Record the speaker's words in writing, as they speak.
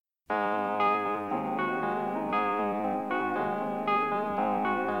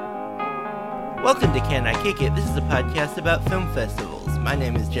Welcome to Can I Kick It? This is a podcast about film festivals. My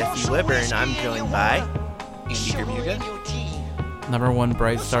name is Jesse Weber, and I'm joined by Andy Bermuda, number one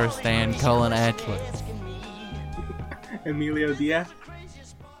Bright Star stan, Cullen Atwood, Emilio Diaz.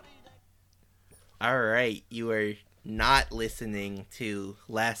 Alright, you are not listening to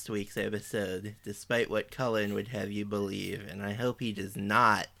last week's episode, despite what Cullen would have you believe, and I hope he does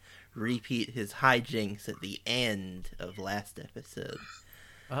not repeat his hijinks at the end of last episode.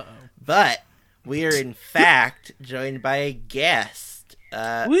 Uh-oh. But we are in fact joined by a guest,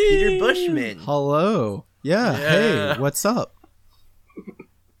 Peter Bushman. Hello. Yeah. Hey, what's up?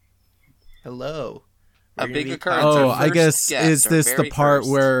 Hello. A big occurrence. Oh, Our I first guess, guest, is our this the very part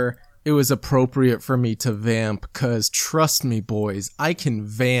first. where it was appropriate for me to vamp? Because trust me, boys, I can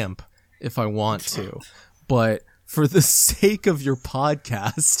vamp if I want to. But for the sake of your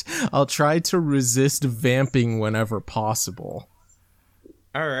podcast, I'll try to resist vamping whenever possible.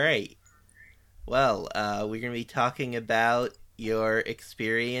 Alright. Well, we're going to be talking about your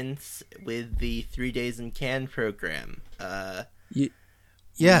experience with the 3 Days in Cannes program.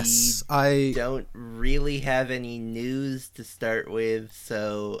 Yes, I don't really have any news to start with,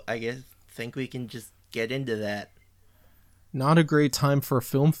 so I think we can just get into that. not a great time for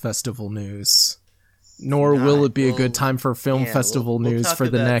film festival news. Nor will it be a good time for film festival we'll news talk for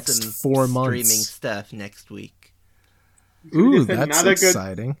the about next some 4 months. Streaming stuff next week. Ooh, Said that's not a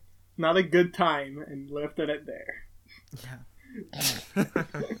exciting. Not a good time, and lifted it there.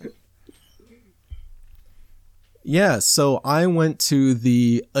 Yeah, so I went to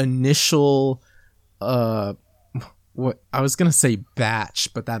the initial, what I was gonna say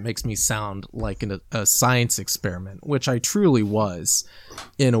batch, but that makes me sound like a science experiment, which I truly was,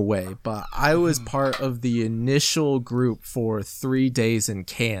 in a way. But I was part of the initial group for 3 Days in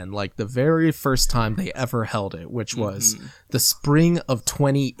Cannes, like the very first time they ever held it, which was the spring of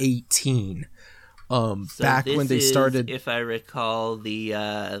 2018. So Back this when they is, started. if I recall, the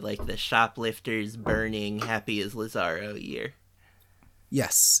the shoplifters burning Happy as Lazaro year.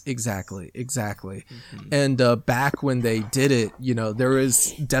 Yes, exactly. And back when they did it, there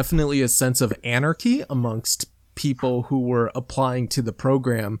was definitely a sense of anarchy amongst people who were applying to the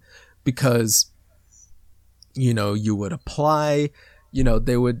program because, you would apply,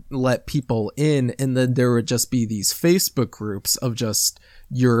 they would let people in, and then there would just be these Facebook groups of just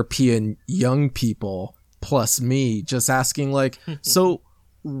European young people plus me just asking like, so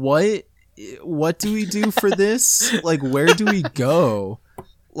what do we do for this? Like, where do we go?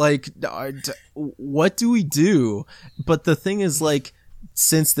 Like, what do we do? But the thing is, like,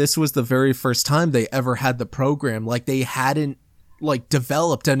 since this was the very first time they ever had the program, like, they hadn't, like,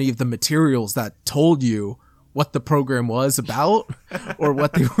 developed any of the materials that told you what the program was about or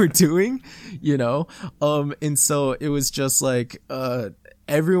what they were doing, and so it was just like,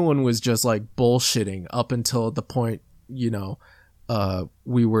 everyone was just like bullshitting up until the point,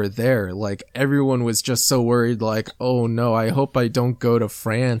 we were there. Like, everyone was just so worried, like, oh no, I hope I don't go to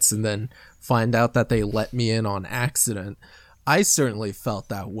France and then find out that they let me in on accident. I certainly felt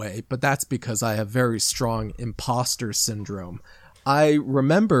that way, but that's because I have very strong imposter syndrome. I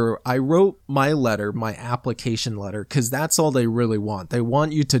remember I wrote my letter, my application letter, because that's all they really want. They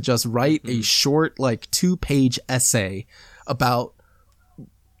want you to just write a short, like, 2-page essay about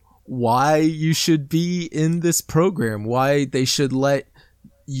why you should be in this program, why they should let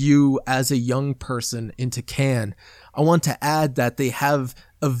you as a young person into Cannes. I want to add that they have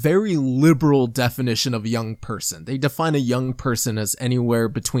a very liberal definition of young person. They define a young person as anywhere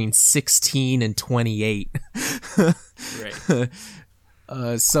between 16 and 28. Right.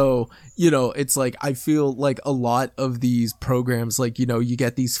 So, it's like, I feel like a lot of these programs, like, you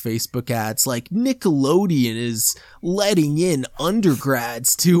get these Facebook ads, like Nickelodeon is letting in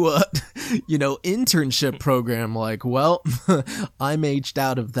undergrads to a, internship program. Like, well, I'm aged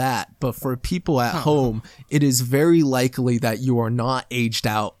out of that. But for people at home, it is very likely that you are not aged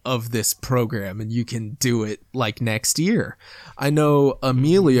out of this program and you can do it like next year. I know,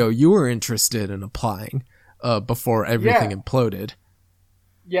 Emilio, you were interested in applying, before everything imploded.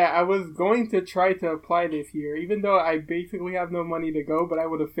 Yeah, I was going to try to apply this year, even though I basically have no money to go, but I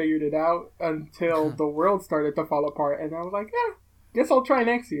would have figured it out until the world started to fall apart, and I was like, guess I'll try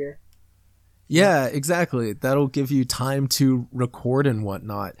next year. Yeah, exactly. That'll give you time to record and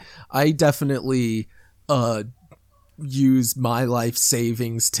whatnot. I definitely use my life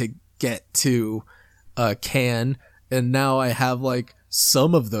savings to get to Cannes, and now I have like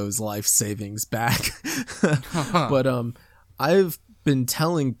some of those life savings back. But I've been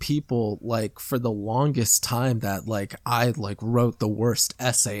telling people like for the longest time that like I like wrote the worst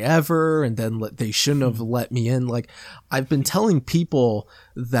essay ever, and then they shouldn't have let me in. Like, I've been telling people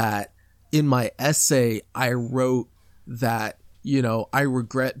that in my essay, I wrote that, you know, I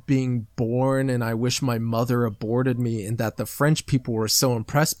regret being born and I wish my mother aborted me, and that the French people were so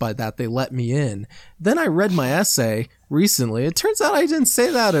impressed by that they let me in. Then I read my essay recently. It turns out I didn't say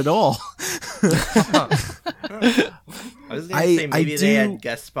that at all. I was going to say maybe they had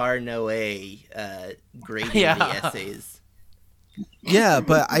Gaspar Noé grading the essays. Yeah,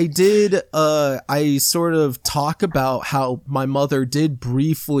 but I did, I sort of talk about how my mother did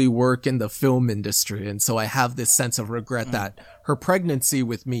briefly work in the film industry, and so I have this sense of regret that her pregnancy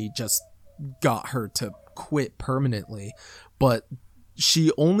with me just got her to quit permanently. But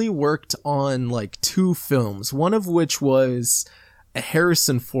she only worked on like 2 films, one of which was a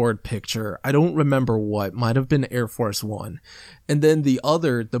Harrison Ford picture. I don't remember what, might have been Air Force One. And then the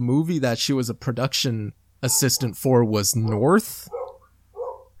other, the movie that she was a production assistant for, was North.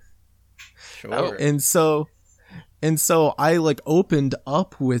 Sure. And so I like opened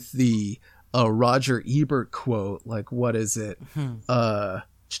up with the Roger Ebert quote, like, what is it?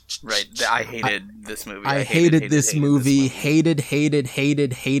 Right. I hated this movie. I hated this movie. Hated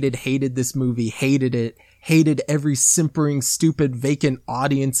this movie. Hated it. Hated every simpering, stupid, vacant,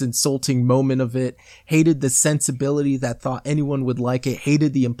 audience insulting moment of it. Hated the sensibility that thought anyone would like it.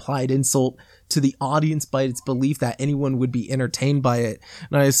 Hated the implied insult to the audience by its belief that anyone would be entertained by it.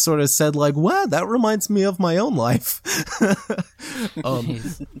 And I sort of said, like, wow, that reminds me of my own life.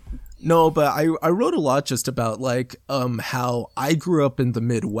 No, but I wrote a lot just about like how I grew up in the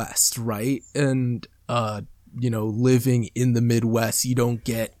Midwest, right? And you know, living in the Midwest, you don't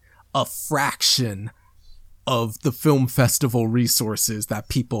get a fraction of the film festival resources that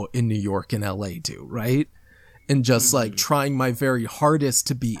people in New York and LA do, right? And just like trying my very hardest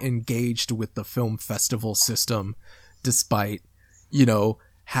to be engaged with the film festival system, despite, you know,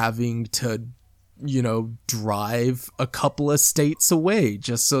 having to, you know, drive a couple of states away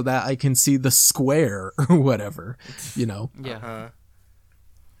just so that I can see the square or whatever, you know? Yeah.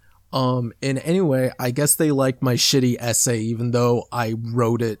 And anyway, I guess they liked my shitty essay, even though I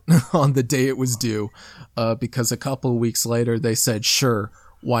wrote it on the day it was due, because a couple of weeks later they said, sure,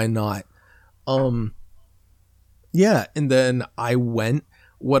 why not? Yeah, and then I went.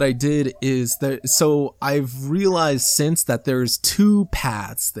 What I did is so I've realized since that there's 2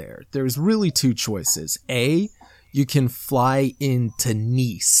 paths there. There's really 2 choices. A, you can fly into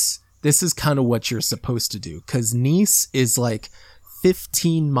Nice. This is kind of what you're supposed to do, because Nice is like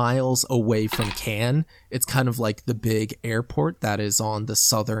 15 miles away from Cannes. It's kind of like the big airport that is on the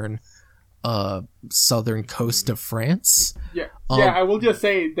southern coast of France. Yeah, I will just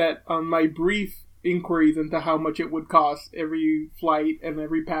say that on my brief inquiries into how much it would cost, every flight and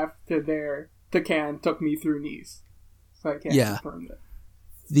every path to Cannes took me through Nice. So I can't confirm that.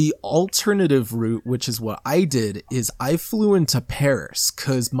 The alternative route, which is what I did, is I flew into Paris,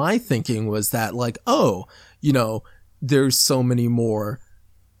 because my thinking was that, like, oh, you know, there's so many more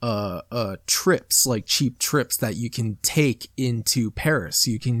trips, like cheap trips that you can take into Paris.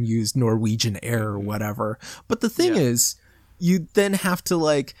 You can use Norwegian Air or whatever. But the thing is, you then have to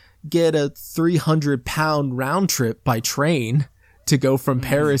like get a 300-pound round trip by train to go from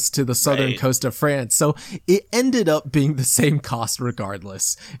Paris to the southern coast of France. So it ended up being the same cost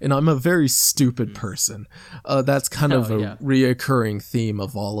regardless. And I'm a very stupid person. That's kind of a reoccurring theme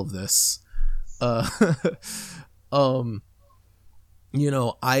of all of this. You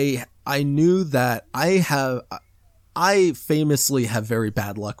know, I knew that I famously have very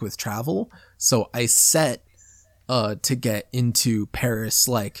bad luck with travel. So I set to get into Paris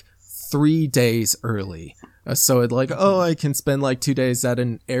like 3 days early. So it like, oh, I can spend like 2 days at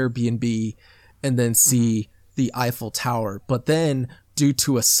an Airbnb and then see the Eiffel Tower. But then due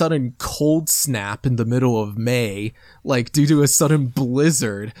to a sudden cold snap in the middle of May, like due to a sudden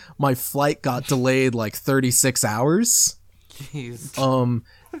blizzard, my flight got delayed like 36 hours. Jeez.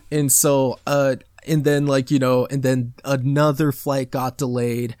 And so, and then like, you know, and then another flight got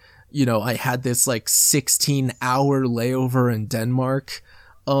delayed. You know, I had this like 16-hour layover in Denmark.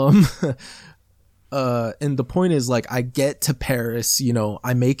 And the point is like, I get to Paris, you know,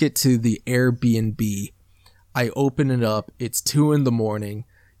 I make it to the Airbnb. I open it up. It's 2 a.m.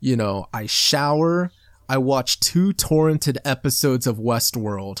 You know, I shower. I watch 2 torrented episodes of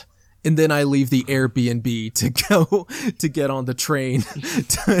Westworld. And then I leave the Airbnb to go to get on the train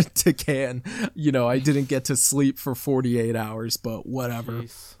to Cannes. You know, I didn't get to sleep for 48 hours, but whatever.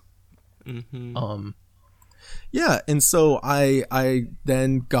 Yeah, and so I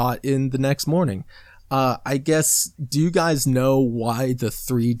then got in the next morning. I guess, do you guys know why the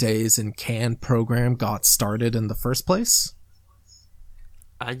 3 days in Cannes program got started in the first place?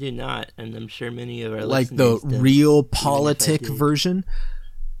 I do not, and I'm sure many of our like listeners the don't, real politic version.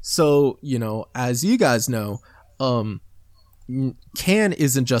 So, as you guys know, Cannes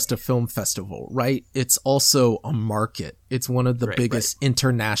isn't just a film festival, right? It's also a market. It's one of the biggest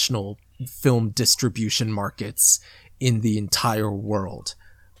international film distribution markets in the entire world.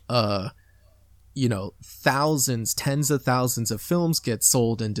 Thousands, tens of thousands of films get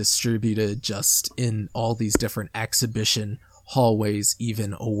sold and distributed just in all these different exhibition hallways,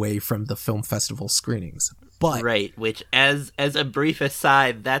 even away from the film festival screenings. But which as a brief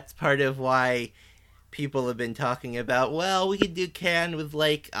aside, that's part of why people have been talking about, well, we could do Cannes with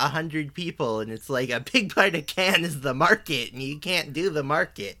 100 people, and it's a big part of Cannes is the market, and you can't do the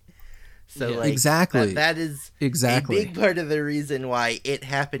market. So exactly. That is exactly a big part of the reason why it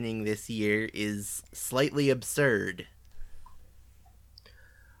happening this year is slightly absurd.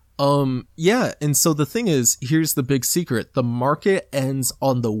 Yeah, and so the thing is, here's the big secret. The market ends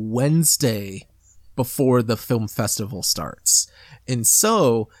on the Wednesday before the film festival starts. And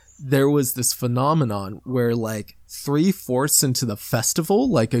so there was this phenomenon where 3/4 into the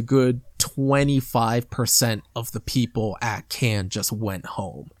festival, a good 25% of the people at Cannes just went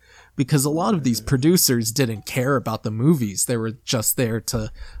home. Because a lot of these producers didn't care about the movies. They were just there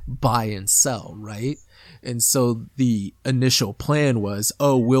to buy and sell, right? And so the initial plan was,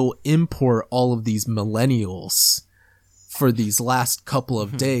 we'll import all of these millennials for these last couple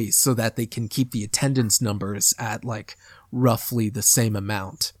of days so that they can keep the attendance numbers at roughly the same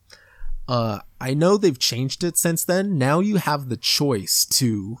amount. I know they've changed it since then. Now you have the choice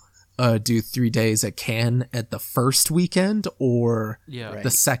to do 3 days at Cannes at the first weekend or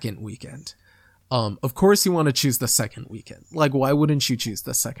the second weekend. Of course you want to choose the second weekend. Why wouldn't you choose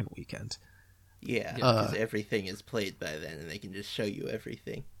the second weekend? Yeah, because everything is played by then and they can just show you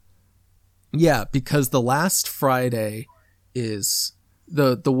everything. Yeah, because the last Friday is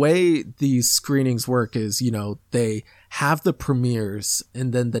the way these screenings work is, they have the premieres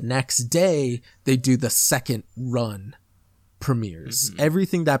and then the next day they do the second run premieres.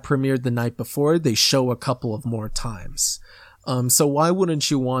 Everything that premiered the night before, they show a couple of more times. So why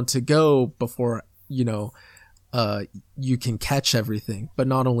wouldn't you want to go before, you can catch everything? But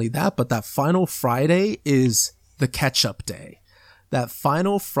not only that, but that final Friday is the catch-up day. That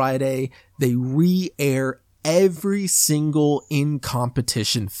final Friday, they re-air every single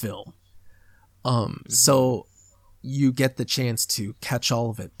in-competition film. So you get the chance to catch all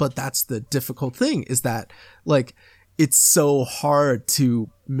of it. But that's the difficult thing, is that, it's so hard to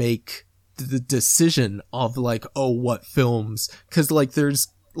make the decision of what films, because there's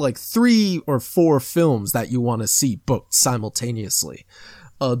 3 or 4 films that you want to see booked simultaneously.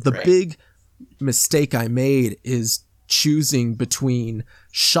 Big mistake I made is choosing between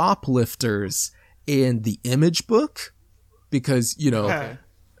Shoplifters and The Image Book, because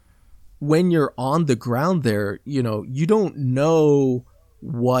when you're on the ground there, you don't know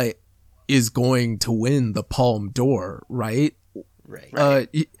what is going to win the Palme d'Or, right? Right.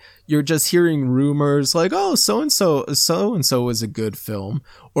 You're just hearing rumors so-and-so is a good film.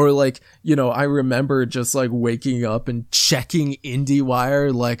 Or I remember just waking up and checking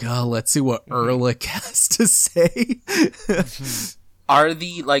IndieWire, let's see what Ehrlich has to say. Are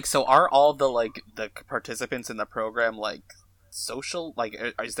are all the participants in the program social? Have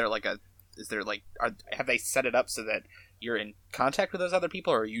they set it up so that you're in contact with those other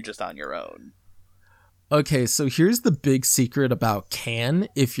people, or are you just on your own? Okay, so here's the big secret about Cannes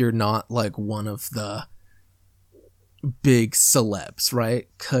if you're not one of the big celebs, right?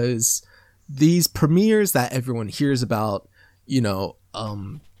 Because these premieres that everyone hears about,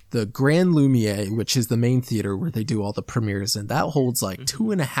 the Grand Lumiere, which is the main theater where they do all the premieres, and that holds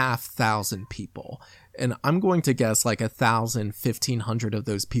 2,500 people. And I'm going to guess 1,000, 1,500 of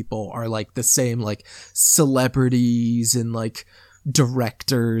those people are the same celebrities and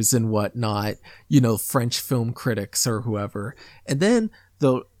directors and whatnot, French film critics or whoever. And then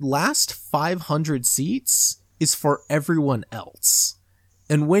the last 500 seats is for everyone else.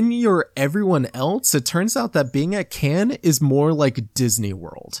 And when you're everyone else, it turns out that being at Cannes is more like Disney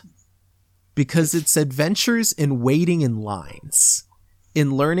World, because it's adventures in waiting in lines,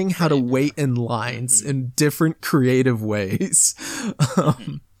 in learning how to wait in lines in different creative ways.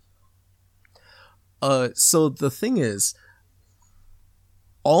 So the thing is,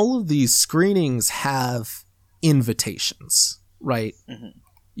 all of these screenings have invitations, right?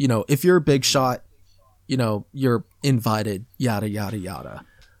 If you're a big shot, you're invited, yada, yada, yada.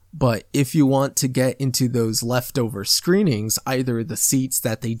 But if you want to get into those leftover screenings, either the seats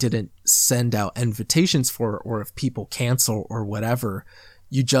that they didn't send out invitations for, or if people cancel or whatever,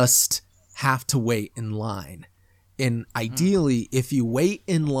 you just have to wait in line. And ideally, if you wait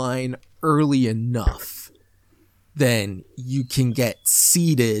in line early enough, then you can get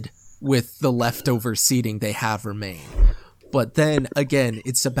seated with the leftover seating they have remain. But then again,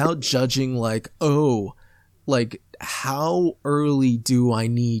 it's about judging like, oh, like how early do I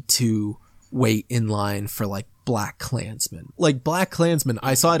need to wait in line for like Black Klansman? Like Black Klansman,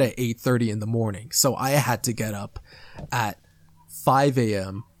 I saw it at 8:30 in the morning, so I had to get up at 5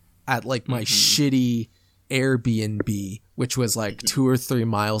 a.m. at like my shitty Airbnb, which was like 2 or 3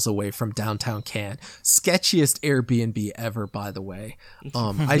 miles away from downtown Cannes. Sketchiest Airbnb ever, by the way.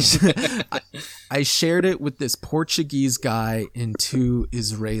 I shared it with this Portuguese guy and 2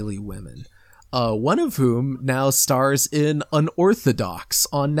 Israeli women. One of whom now stars in Unorthodox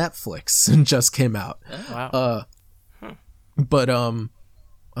on Netflix and just came out. Wow. But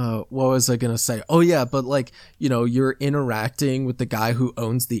what was I gonna say? Oh yeah, but like, you know, you're interacting with the guy who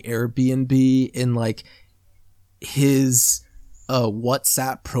owns the Airbnb, and like his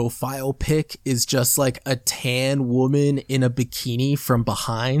WhatsApp profile pic is just like a tan woman in a bikini from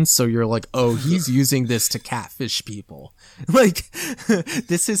behind, so you're like, oh, he's using this to catfish people. Like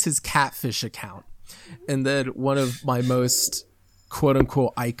this is his catfish account. And then one of my most quote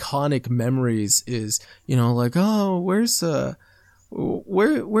unquote iconic memories is, you know, like, oh, where's the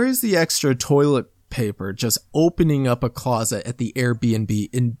extra toilet paper? Just opening up a closet at the Airbnb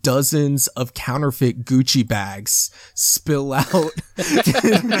and dozens of counterfeit Gucci bags spill out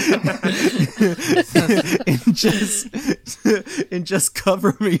and just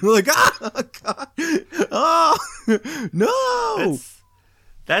cover me like, oh god, oh no.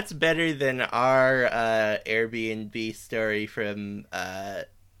 That's better than our Airbnb story from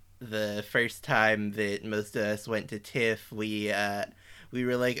the first time that most of us went to TIFF. We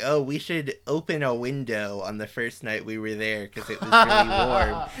were like, oh, we should open a window on the first night we were there because it was really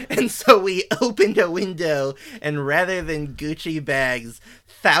warm. And so we opened a window, and rather than Gucci bags,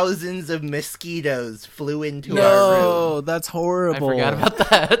 thousands of mosquitoes flew into our room. No, that's horrible. I forgot about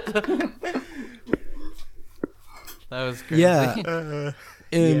that. That was crazy. Yeah.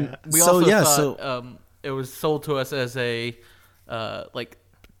 We also thought it was sold to us as a like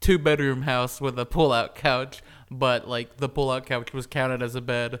 2-bedroom house with a pull-out couch, but like the pull-out couch was counted as a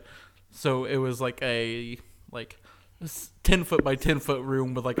bed, so it was like a 10-foot by 10-foot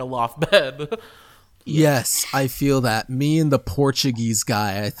room with like a loft bed. Yes, I feel that. Me and the Portuguese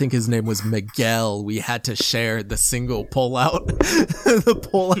guy, I think his name was Miguel, we had to share the single pull-out, the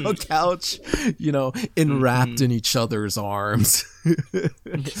pull-out couch, you know, enwrapped in each other's arms.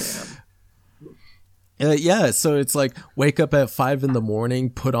 Yeah, so it's like wake up at 5 a.m,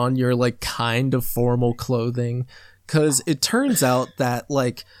 put on your like kind of formal clothing, because it turns out that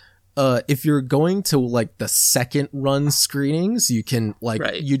like if you're going to like the second run screenings, you can like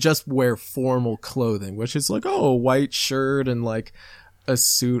you just wear formal clothing, which is like, oh, a white shirt and like a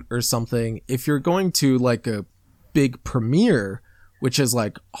suit or something. If you're going to like a big premiere, which is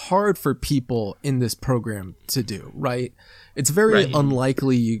like hard for people in this program to do, right? It's very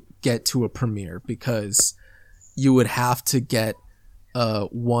unlikely you get to a premiere because you would have to get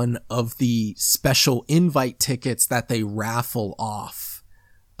one of the special invite tickets that they raffle off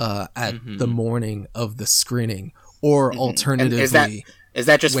at the morning of the screening, or alternatively, is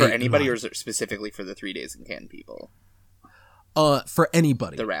that just for anybody, or is it specifically for the 3 days in Cannes people? For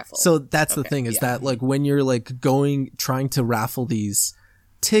anybody. The raffle. So that's the thing, is that like when you're like trying to raffle these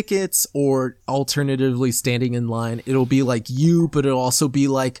tickets, or alternatively standing in line, it'll be like you, but it'll also be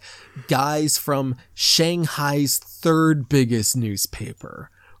like guys from Shanghai's 3rd biggest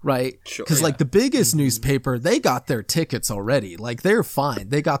newspaper, right? Because like the biggest newspaper, they got their tickets already, like they're fine,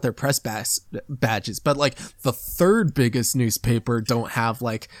 they got their press badges, but like the 3rd biggest newspaper don't have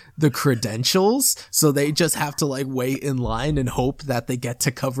like the credentials, so they just have to like wait in line and hope that they get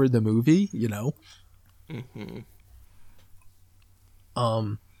to cover the movie, you know?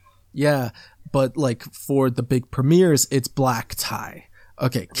 Yeah, but like for the big premieres, it's black tie.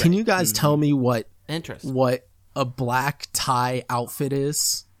 Okay, can you guys tell me what a black tie outfit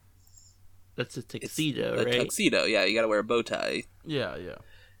is? That's a tuxedo, right? A tuxedo, yeah. You gotta wear a bow tie. Yeah.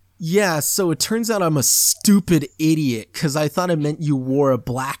 Yeah, so it turns out I'm a stupid idiot because I thought it meant you wore a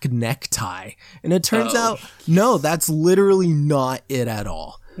black necktie. And it turns out, no, that's literally not it at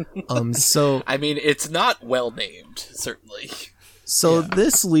all. So I mean, it's not well named, certainly. So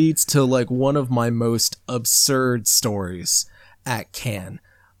this leads to like one of my most absurd stories at Cannes.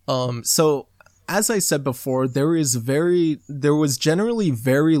 So as I said before, there was generally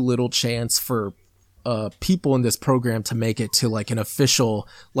very little chance for people in this program to make it to like an official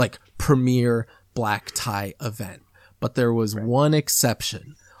like premiere black tie event. But there was one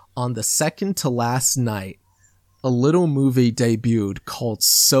exception. On the second to last night, a little movie debuted called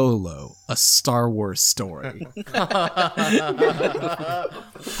Solo, a Star Wars story.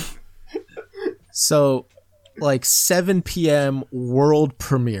 So, like 7 p.m. world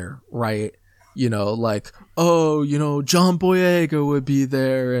premiere, right? You know, like, oh, you know, John Boyega would be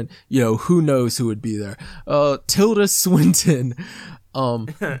there, and, you know, who knows who would be there. Tilda Swinton.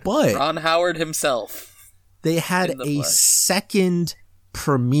 But Ron Howard himself. They had a second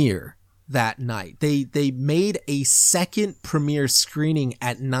premiere that night. They made a second premiere screening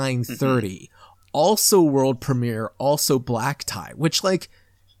at 9:30. Also world premiere, also black tie, which, like,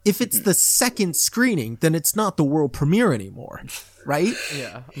 if it's the second screening, then it's not the world premiere anymore, right?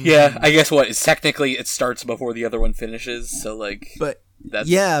 Yeah. Yeah, I guess it's technically it starts before the other one finishes, so like but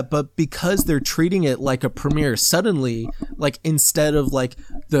because they're treating it like a premiere, suddenly, like, instead of like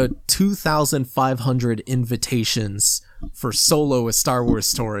the 2,500 invitations for Solo, a Star Wars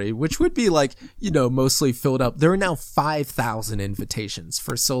story, which would be like, you know, mostly filled up, there are now 5,000 invitations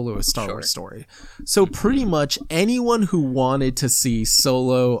for Solo, a Star Wars story. So pretty much anyone who wanted to see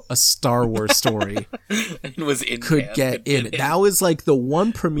Solo, a Star Wars story could get in. That was like the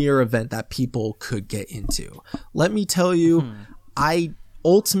one premiere event that people could get into. Let me tell you, I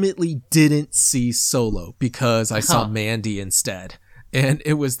ultimately didn't see Solo because I saw Mandy instead, and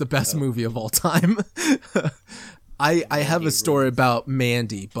it was the best movie of all time. I have a story about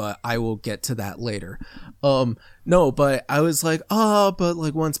Mandy, but I will get to that later. No, but I was like, but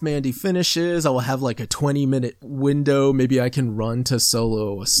like once Mandy finishes, I will have like a 20-minute window. Maybe I can run to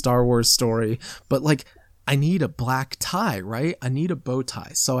Solo, a Star Wars story. But like, I need a black tie, right? I need a bow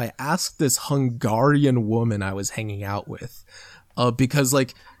tie. So I asked this Hungarian woman I was hanging out with, because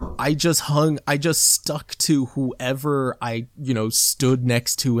like I just stuck to whoever I, you know, stood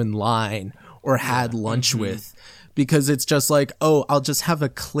next to in line or had lunch with, because it's just like, oh, I'll just have a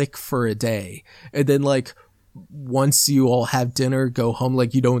clique for a day. And then like, once you all have dinner, go home,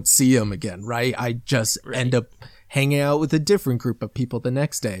 like you don't see them again, right? I just end up hanging out with a different group of people the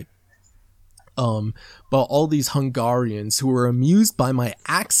next day. But all these Hungarians who were amused by my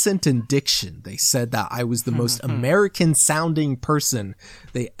accent and diction, they said that I was the most American sounding person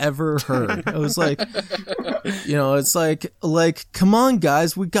they ever heard. I was like, you know, it's like, come on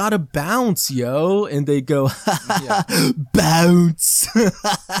guys, we gotta bounce, yo. And they go, bounce.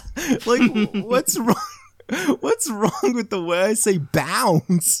 Like, what's wrong? What's wrong with the way I say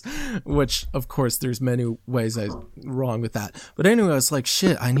bounce? Which, of course, there's many ways I'm wrong with that. But anyway, I was like,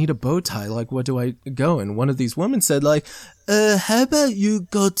 shit, I need a bow tie. Like, what do I go? And one of these women said, like, how about you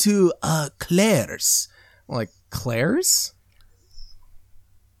go to Claire's? I'm like, Claire's?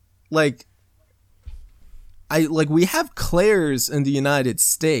 Like, we have Claire's in the United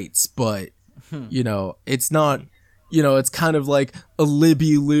States, but, you know, it's not... You know, it's kind of like a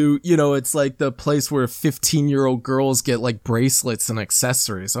Libby Lou, you know, it's like the place where 15-year-old girls get like bracelets and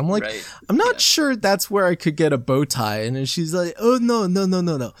accessories. I'm like, I'm not sure that's where I could get a bow tie. And then she's like, oh, no.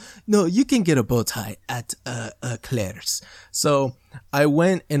 No, you can get a bow tie at Claire's. So I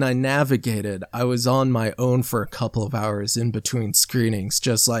went and I navigated. I was on my own for a couple of hours in between screenings,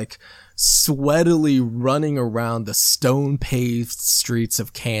 just like sweatily running around the stone-paved streets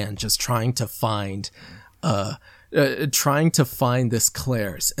of Cannes, just trying to find this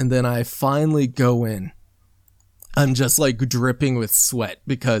Claire's. And then I finally go in. I'm just like dripping with sweat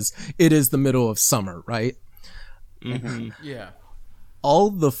because it is the middle of summer, right? Yeah.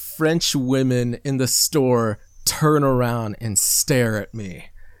 All the French women in the store turn around and stare at me.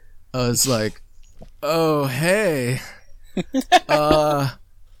 I was like, oh, hey.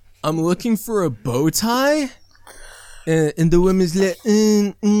 I'm looking for a bow tie. And the woman's like,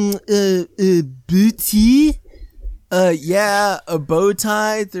 booty? Yeah, a bow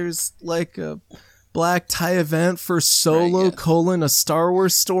tie. There's like a black tie event for Solo, a Star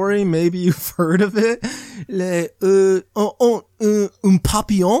Wars story. Maybe you've heard of it. Un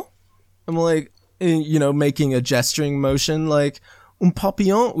papillon? I'm like, you know, making a gesturing motion like, un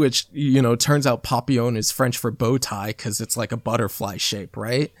papillon, which, you know, turns out papillon is French for bow tie because it's like a butterfly shape,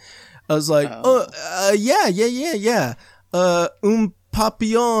 right? I was like, yeah. Un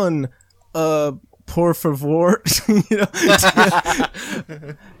papillon, por favor, you know.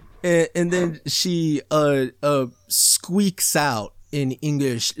 and then she squeaks out in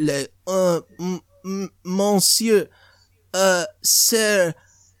English, like, monsieur, sir,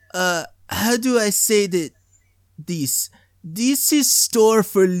 how do I say that this? This is store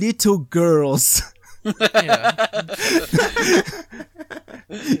for little girls.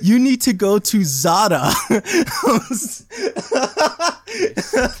 You need to go to Zara.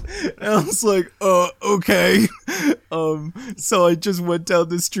 I was like, okay. So I just went down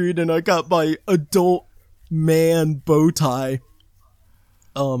the street and I got my adult man bow tie.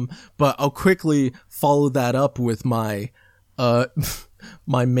 But I'll quickly follow that up with my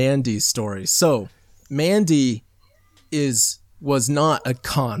my Mandy story. So Mandy was not a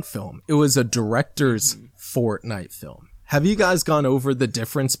Cannes film. It was a director's fortnight film. Have you guys gone over the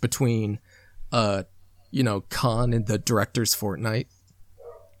difference between Cannes and the director's fortnight?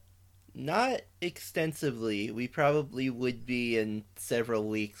 Not extensively. We probably would be in several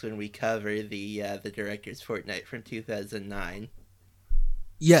weeks when we cover the director's fortnight from 2009.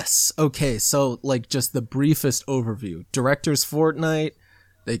 Yes. Okay. So, like, just the briefest overview. Director's Fortnight,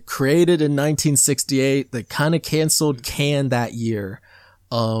 they created in 1968. They kind of canceled Cannes that year.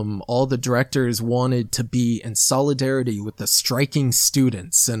 All the directors wanted to be in solidarity with the striking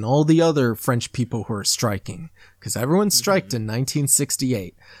students and all the other French people who are striking, because everyone striked in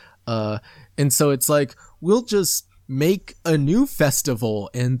 1968. And so it's like, we'll just make a new festival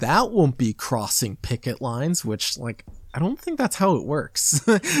and that won't be crossing picket lines, which, like, I don't think that's how it works.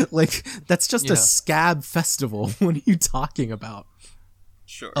 Like, that's just a scab festival. What are you talking about?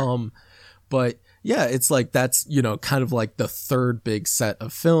 Sure. But yeah, it's like, that's, kind of like the third big set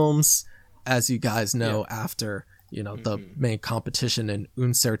of films, as you guys know, after, the main competition in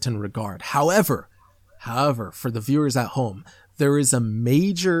Un Certain Regard. However, for the viewers at home, there is a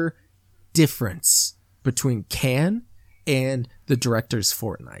major difference between Cannes and the director's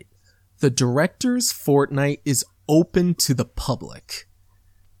fortnight. The director's fortnight is open to the public.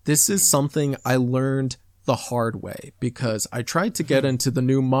 This is something I learned the hard way, because I tried to get into the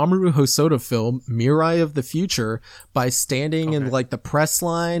new Mamoru Hosoda film, Mirai of the Future, by standing in like the press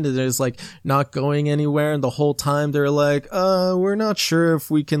line, and there's like not going anywhere, and the whole time they're like, we're not sure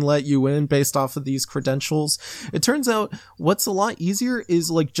if we can let you in based off of these credentials. It turns out what's a lot easier is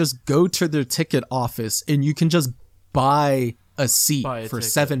like just go to their ticket office and you can just buy a seat for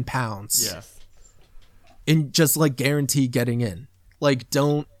ticket. £7. Yes. And just like guarantee getting in. Like,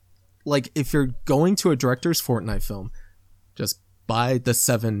 don't, like, if you're going to a director's fortnight film, just buy the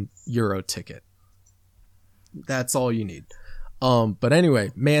 €7 ticket. That's all you need. But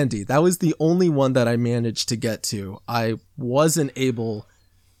anyway, Mandy, that was the only one that I managed to get to. I wasn't able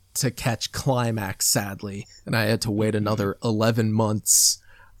to catch Climax, sadly, and I had to wait another 11 months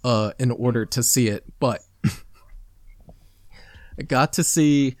in order to see it. But I got to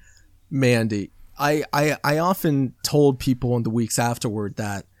see Mandy. I often told people in the weeks afterward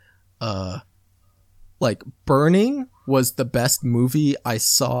that like, Burning was the best movie I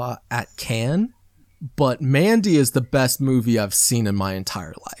saw at Cannes, but Mandy is the best movie I've seen in my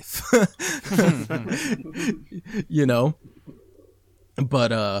entire life.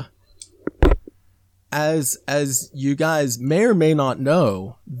 But as you guys may or may not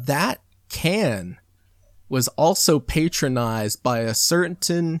know, that Cannes was also patronized by a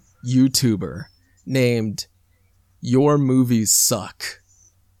certain YouTuber named Your Movies Suck.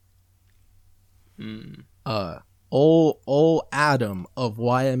 Old Adam of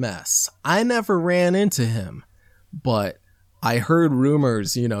YMS. I never ran into him, but I heard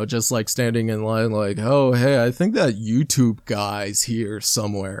rumors, just like standing in line, like, oh, hey, I think that YouTube guy's here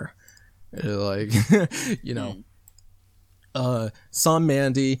somewhere. Like, saw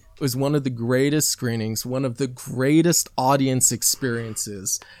Mandy. It was one of the greatest screenings, one of the greatest audience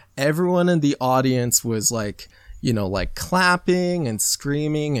experiences. Everyone in the audience was like, like clapping and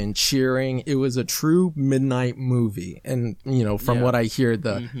screaming and cheering. It was a true midnight movie. And, from what I hear,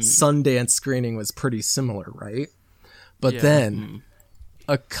 the Sundance screening was pretty similar, right? But then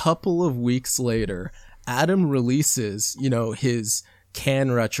a couple of weeks later, Adam releases, his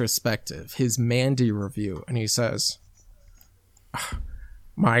Cannes retrospective, his Mandy review. And he says,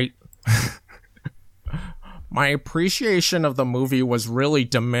 my appreciation of the movie was really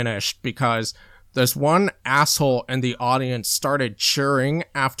diminished because this one asshole in the audience started cheering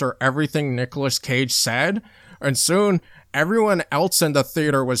after everything Nicolas Cage said, and soon everyone else in the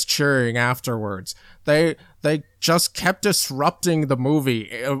theater was cheering afterwards. They just kept disrupting the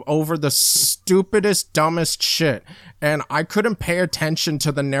movie over the stupidest, dumbest shit, and I couldn't pay attention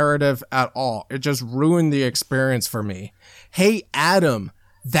to the narrative at all. It just ruined the experience for me. Hey, Adam,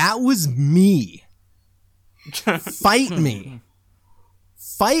 that was me. Fight me.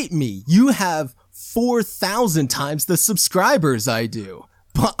 Fight me. You have 4,000 times the subscribers I do,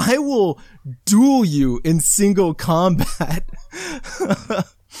 but I will duel you in single combat.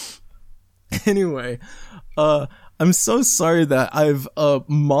 Anyway, I'm so sorry that I've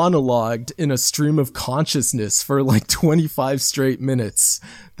monologued in a stream of consciousness for like 25 straight minutes.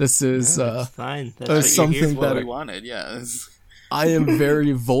 This is fine. That's something that we wanted. Yeah. I am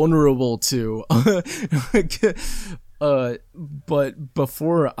very vulnerable to. But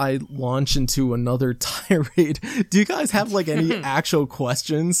before I launch into another tirade, do you guys have like any actual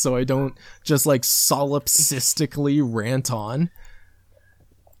questions so I don't just like solipsistically rant on?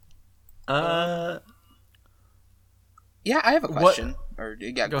 Yeah, I have a question. Or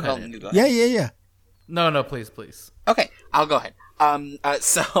yeah, Go ahead. Go ahead. Yeah. No, please. Okay, I'll go ahead.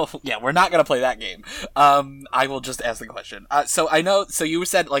 So yeah, we're not gonna play that game. I will just ask the question. So I know. So you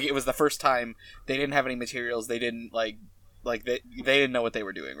said like it was the first time they didn't have any materials. They didn't like they didn't know what they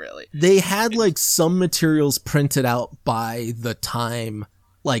were doing really. They had like some materials printed out by the time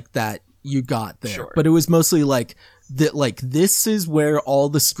like that you got there, Sure. but it was mostly like that. Like this is where all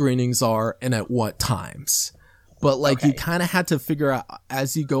the screenings are and at what times. But, like, you kind of had to figure out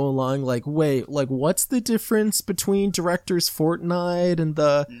as you go along, like, wait, like, what's the difference between Director's Fortnight and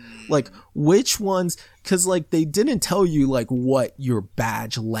the, like, which ones? Because, like, they didn't tell you, like, what your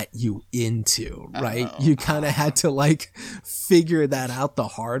badge let you into, right? You kind of had to, like, figure that out the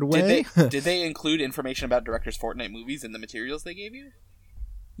hard way. Did they include information about Director's Fortnight movies in the materials they gave you?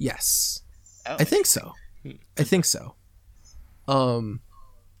 Yes. Oh. I think so. Or,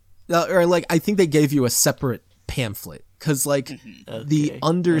 like, I think they gave you a separate pamphlet because like the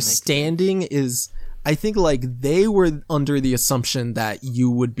understanding is I think like they were under the assumption that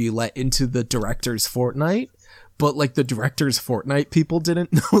you would be let into the Director's Fortnight, but like the Director's Fortnight people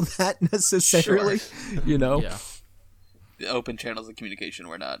didn't know that necessarily. You know, the open channels of communication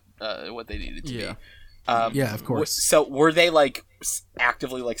were not what they needed to be. Yeah, of course. So were they like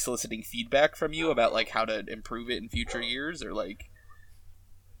actively like soliciting feedback from you about like how to improve it in future years, or like?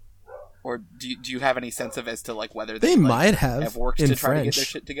 Or do you have any sense of as to like whether they like, might have worked in to try French. to get their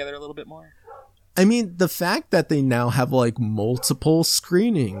shit together a little bit more? I mean, the fact that they now have like multiple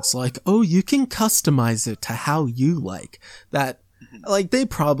screenings, like, oh, you can customize it to how you like that. Like they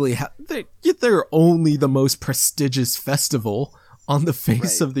probably have, they're only the most prestigious festival on the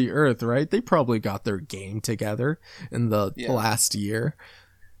face of the earth, right? They probably got their game together in the last year.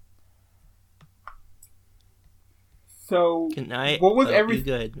 So, what was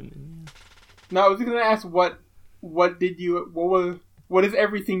everything? No, I was going to ask what is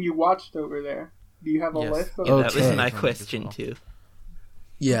everything you watched over there? Do you have a list of that was my question too.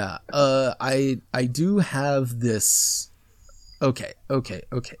 Yeah, I do have this. Okay.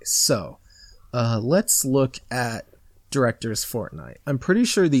 So, let's look at Director's Fortnight. I'm pretty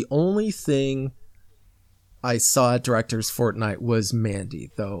sure the only thing I saw at Director's Fortnight was Mandy,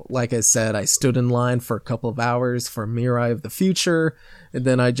 though. Like I said, I stood in line for a couple of hours for Mirai of the Future, and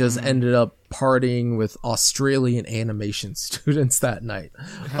then I just ended up partying with Australian animation students that night.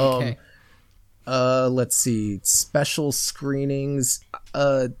 Okay. Let's see. Special screenings.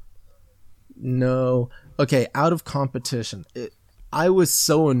 No. Okay, out of competition. I was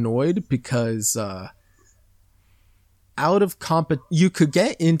so annoyed because, you could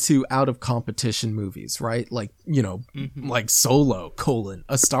get into out of competition movies, right? Like, you know, like Solo,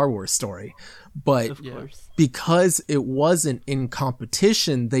 a Star Wars story. But because it wasn't in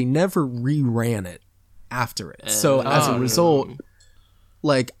competition, they never reran it after it. So as a result,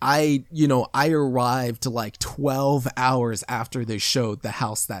 like I arrived like 12 hours after they showed The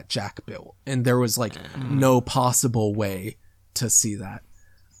House That Jack Built, and there was like no possible way to see that.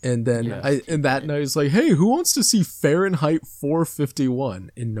 And then that night I was like, hey, who wants to see Fahrenheit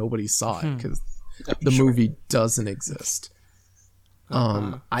 451? And nobody saw it because the movie doesn't exist.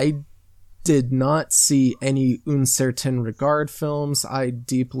 I did not see any Un Certain Regard films. I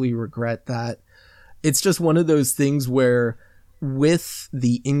deeply regret that. It's just one of those things where with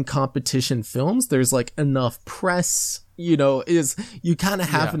the in competition films, there's like enough press, you know, you kind of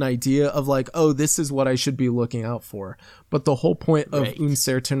have an idea of like, oh, this is what I should be looking out for. But the whole point of Un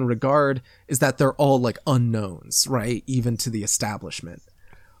Certain Regard is that they're all like unknowns, right? Even to the establishment.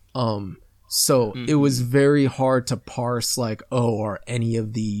 So it was very hard to parse like, oh, are any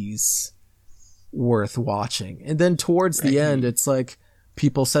of these worth watching? And then towards the end, it's like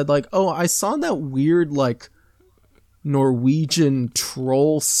people said like, oh, I saw that weird like Norwegian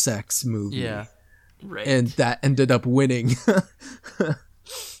troll sex movie. Yeah. Right. And that ended up winning.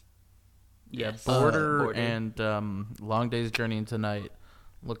 Border and Long Day's Journey into Night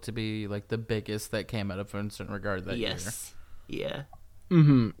look to be like the biggest that came out of Un Certain Regard that year. Yeah.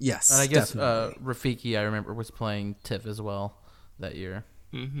 Yes. And I guess Rafiki, I remember, was playing TIFF as well that year.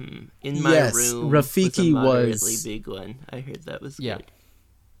 In my room, Rafiki was a moderately was big one. I heard that was good.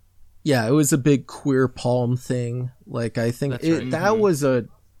 Yeah, it was a big queer palm thing. Like I think that was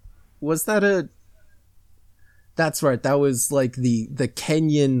That's right. That was like the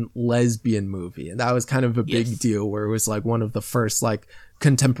Kenyan lesbian movie, and that was kind of a big deal. Where it was like one of the first like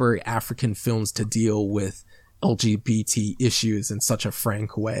contemporary African films to deal with LGBT issues in such a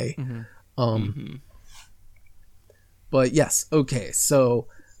frank way. But yes, okay, so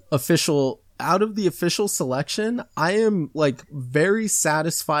out of the official selection, I am like very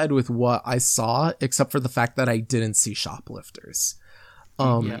satisfied with what I saw, except for the fact that I didn't see Shoplifters.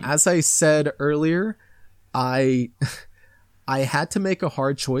 As I said earlier, I had to make a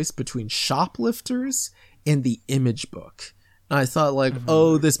hard choice between Shoplifters and The Image Book. And I thought like,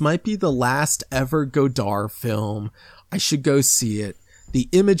 oh, this might be the last ever Godard film. I should go see it. The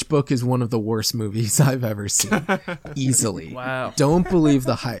Image Book is one of the worst movies I've ever seen. Easily. Wow. Don't believe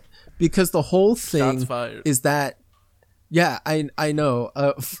the hype. Because the whole thing is that, yeah, I know.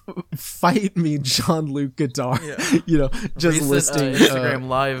 Fight me, Jean-Luc Godard. Yeah. You know, just recent, listing Instagram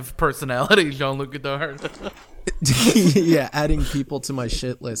live personality, Jean-Luc Godard. Yeah, adding people to my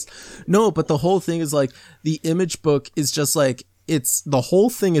shit list. No, but the whole thing is like The Image Book is just like the whole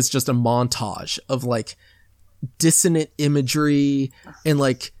thing is just a montage of like dissonant imagery and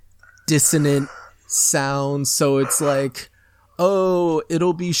like dissonant sounds. So it's like, oh,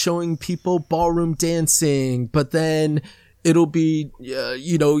 it'll be showing people ballroom dancing, but then it'll be,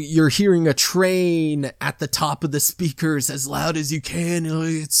 you know, you're hearing a train at the top of the speakers as loud as you can.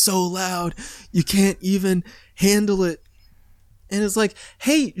 It's so loud, you can't even handle it. And it's like,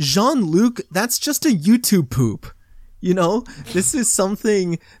 hey, Jean-Luc, that's just a YouTube poop. You know, this is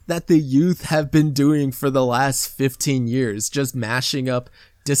something that the youth have been doing for the last 15 years, just mashing up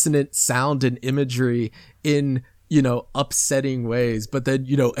dissonant sound and imagery in, you know, upsetting ways. But then,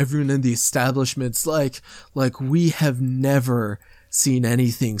 you know, everyone in the establishment's like we have never seen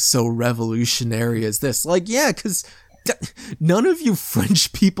anything so revolutionary as this. Like, yeah, because none of you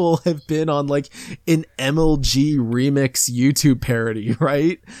French people have been on like an MLG remix YouTube parody,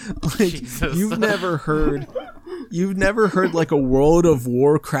 right? Like, Jesus. You've never heard like a World of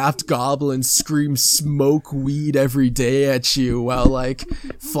Warcraft goblin scream smoke weed every day at you while like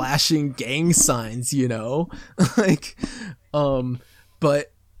flashing gang signs, you know? Like,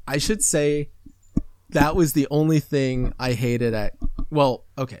 but I should say that was the only thing I hated well,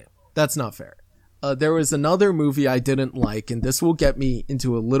 okay, that's not fair. There was another movie I didn't like, and this will get me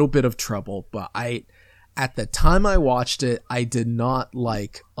into a little bit of trouble, but at the time I watched it, I did not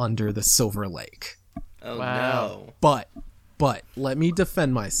like Under the Silver Lake. Oh, wow. No. But let me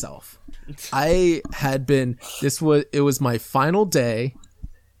defend myself. It was my final day.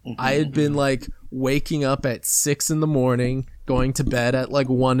 I had been like waking up at 6 a.m, going to bed at like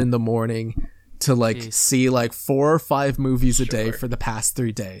 1 a.m. to like see like 4 or 5 movies a day for the past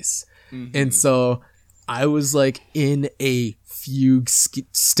 3 days. And so I was like in a fugue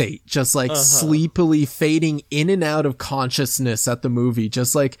state, just like sleepily fading in and out of consciousness at the movie,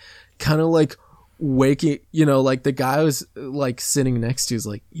 just like kind of like waking, you know, like the guy was like sitting next to you was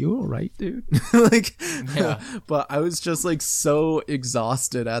like, you all right, dude? Like, yeah. But I was just like so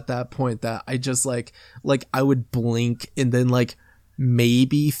exhausted at that point that I just like I would blink and then like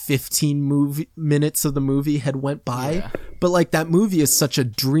maybe 15 minutes of the movie had went by. Yeah. But like that movie is such a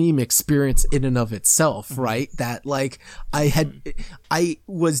dream experience in and of itself, right? That like I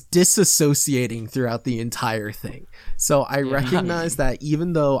was disassociating throughout the entire thing. So I recognize that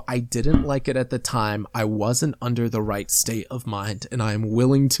even though I didn't like it at the time, I wasn't under the right state of mind, and I am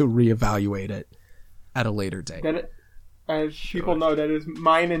willing to reevaluate it at a later date. As people know, that is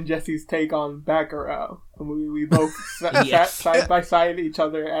mine and Jesse's take on Baccarat. We both sat side by side each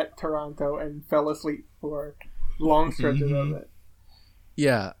other at Toronto and fell asleep for long stretches of it.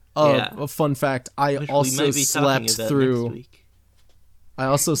 Yeah. A fun fact, I also slept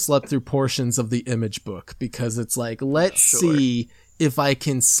through portions of the Image Book because it's like, let's see if I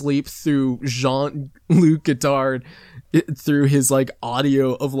can sleep through Jean-Luc Godard through his like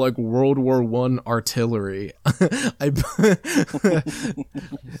audio of like World War I artillery.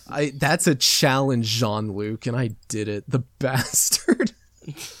 That's a challenge, Jean-Luc, and I did it. The bastard.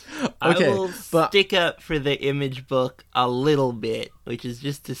 Okay, I will stick up for the Image Book a little bit, which is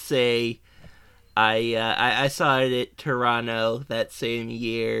just to say I saw it at Toronto that same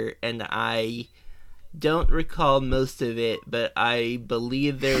year, and I don't recall most of it, but I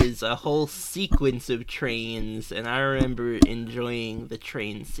believe there is a whole sequence of trains, and I remember enjoying the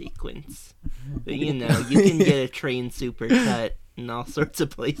train sequence. But you know, you can get a train supercut in all sorts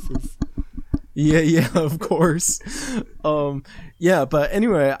of places. Yeah, of course. Yeah, but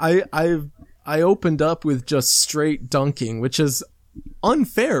anyway, I opened up with just straight dunking, which is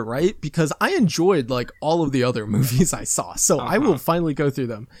unfair, right? Because I enjoyed like all of the other movies I saw, so I will finally go through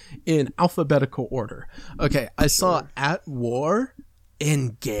them in alphabetical order. Okay, I saw At War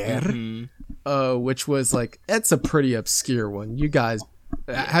en Guerre, which was like, it's a pretty obscure one. You guys,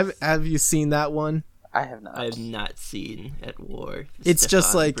 have you seen that one? I have not. I have not seen At War. It's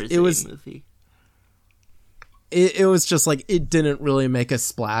just like Brisé it was. Movie. It was just like it didn't really make a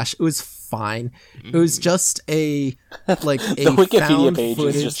splash. It was fine. It was just a like a the Wikipedia found page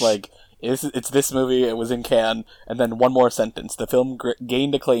footage. is just like it's this movie. It was in Cannes, and then one more sentence: the film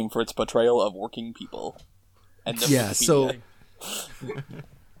gained acclaim for its portrayal of working people. End of Yeah, so Wikipedia.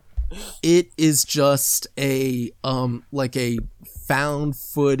 it is just a like a found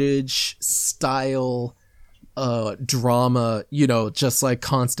footage style drama, you know, just like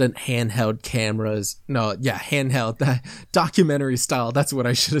constant handheld cameras. No, yeah, handheld, that documentary style. That's what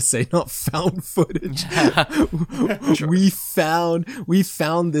I should have said, not found footage. we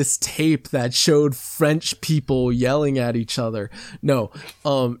found this tape that showed French people yelling at each other. No,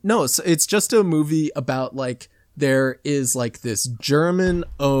 so it's just a movie about like there is like this German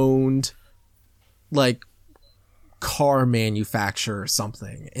owned like car manufacturer or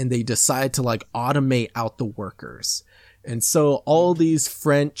something, and they decide to like automate out the workers, and so all these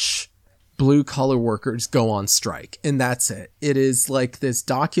French blue collar workers go on strike, and that's it. It is like this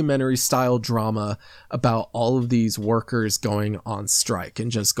documentary style drama about all of these workers going on strike and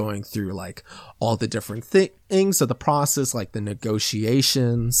just going through like all the different things of the process, like the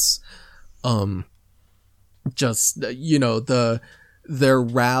negotiations, just, you know, their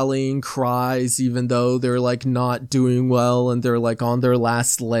rallying cries, even though they're like not doing well and they're like on their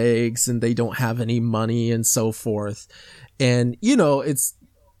last legs and they don't have any money and so forth. And, you know, it's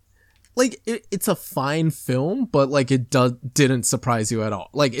like, it's a fine film, but like it didn't surprise you at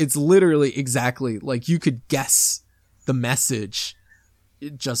all. Like it's literally exactly like you could guess the message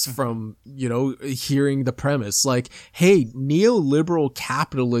just from, you know, hearing the premise, like, hey, neoliberal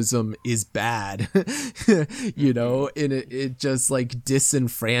capitalism is bad, you know, and it just like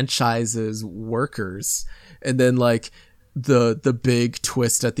disenfranchises workers. And then like the big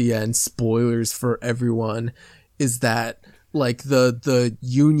twist at the end, spoilers for everyone, is that like the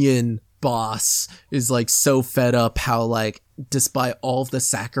union boss is like so fed up how like despite all of the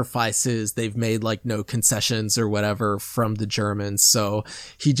sacrifices they've made, like no concessions or whatever from the Germans, so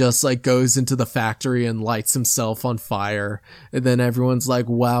he just like goes into the factory and lights himself on fire, and then everyone's like,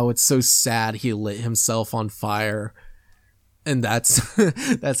 wow, it's so sad he lit himself on fire, and that's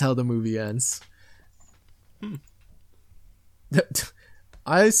that's how the movie ends.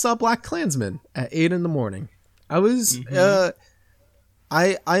 I saw Black Klansman at 8 a.m. I was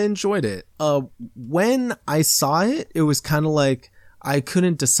I enjoyed it. When I saw it, it was kind of like I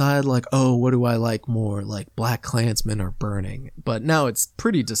couldn't decide like, oh, what do I like more, like Black Klansman or Burning? But now it's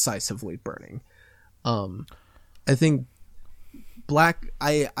pretty decisively Burning. I think I've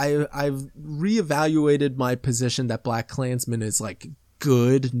reevaluated my position that Black Klansman is like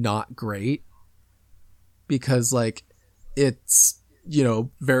good, not great, because like it's, you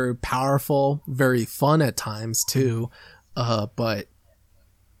know, very powerful, very fun at times too, but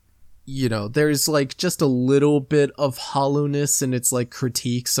you know, there's like just a little bit of hollowness in its like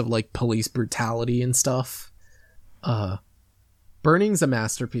critiques of like police brutality and stuff. Burning's a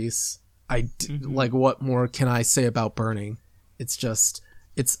masterpiece. Like, what more can I say about Burning? It's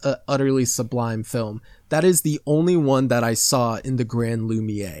an utterly sublime film. That is the only one that I saw in the Grand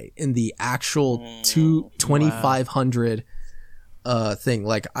Lumiere, in the actual 2500 thing.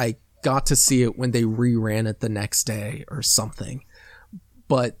 Like I got to see it when they reran it the next day or something.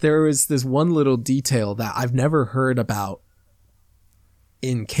 But there was this one little detail that I've never heard about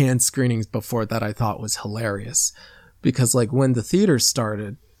in Cannes screenings before that I thought was hilarious. Because like when the theater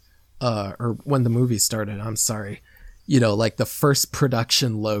started, or when the movie started, I'm sorry, you know, like the first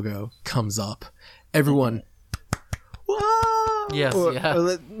production logo comes up. Everyone, whoa! Yes, yeah.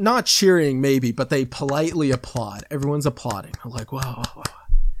 Or not cheering maybe, but they politely applaud. Everyone's applauding. I'm like, wow.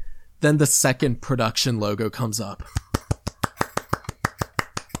 Then the second production logo comes up.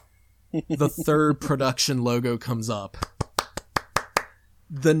 The third production logo comes up.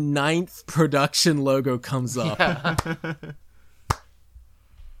 The 9th production logo comes up. Yeah.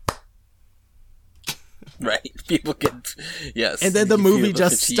 Right. People get, yes. And then the movie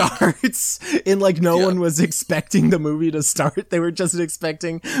just starts, and like no one was expecting the movie to start. They were just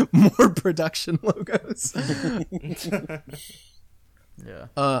expecting more production logos. Yeah.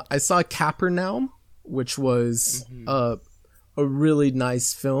 I saw Capernaum, which was a really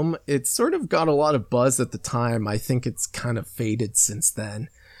nice film. It sort of got a lot of buzz at the time. I think it's kind of faded since then.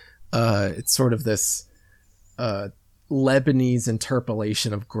 It's sort of this Lebanese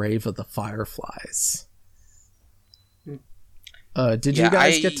interpolation of Grave of the Fireflies. Did you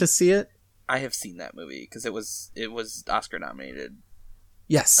guys get to see it? I have seen that movie because it was Oscar nominated.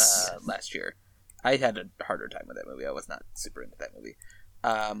 Yes. Last year. I had a harder time with that movie. I was not super into that movie.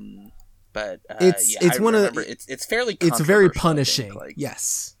 But it's one of it's fairly it's very controversial, punishing. like,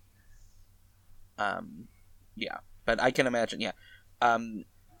 yes. Yeah, but I can imagine. Yeah.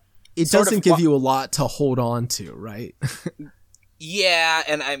 It doesn't give you a lot to hold on to, right? Yeah,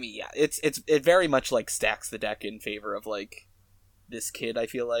 and I mean, yeah, it very much like stacks the deck in favor of like this kid. I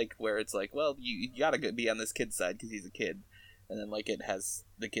feel like where it's like, well, you gotta be on this kid's side because he's a kid, and then like it has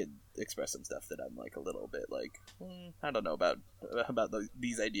the kid express some stuff that I'm like a little bit like, I don't know about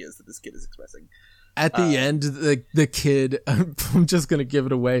these ideas that this kid is expressing. At the end, the kid, I'm just gonna give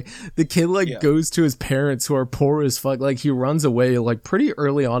it away. The kid goes to his parents who are poor as fuck. Like he runs away like pretty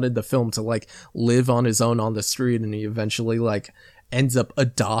early on in the film to like live on his own on the street, and he eventually like ends up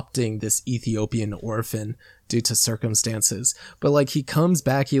adopting this Ethiopian orphan due to circumstances. But like he comes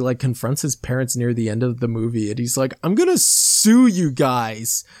back, he like confronts his parents near the end of the movie, and he's like, "I'm gonna sue you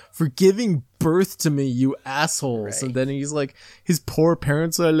guys for giving birth to me, you assholes." Right. And then he's like, his poor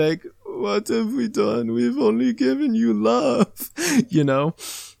parents are like, "What have we done? We've only given you love," you know?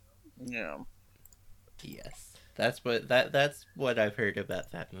 Yeah. Yes, that's what I've heard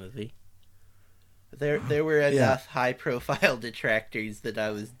about that movie. There were enough high-profile detractors that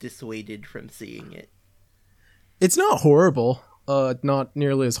I was dissuaded from seeing it. It's not horrible. Not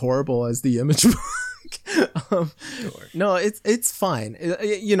nearly as horrible as the Image book. Sure. No, it's fine.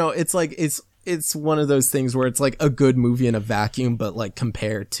 It's like it's one of those things where it's like a good movie in a vacuum, but like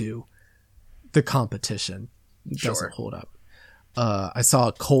compared to the competition, it doesn't hold up. I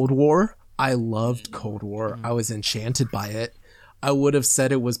saw Cold War. I loved Cold War. I was enchanted by it. I would have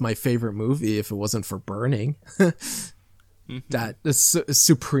said it was my favorite movie if it wasn't for Burning. That is a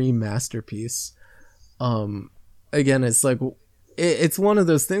supreme masterpiece. Again, it's like it's one of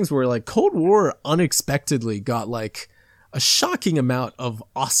those things where like Cold War unexpectedly got like a shocking amount of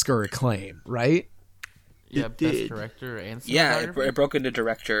Oscar acclaim, right? Yeah, best director and cinematography. Yeah, it broke into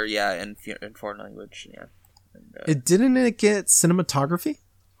director, in foreign language, And, didn't it get cinematography?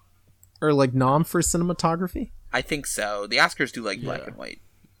 Or like nom for cinematography? I think so. The Oscars do like black and white.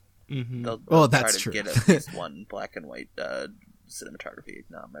 Mm-hmm. They'll that's try to true. get at least one black and white cinematography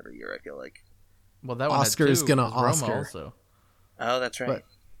nom every year, I feel like. Well, that one Oscar is gonna Oscar. Roma also. Oh, that's right. But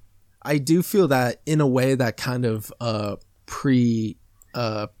I do feel that in a way that kind of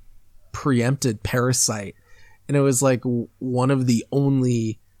preempted Parasite, and it was like one of the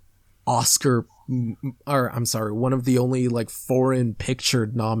only one of the only like foreign picture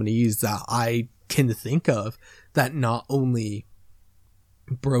nominees that I can think of that not only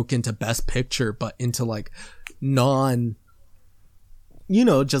broke into Best Picture but into like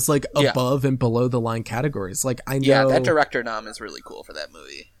just like above and below the line categories. Like I know, yeah, that director nom is really cool for that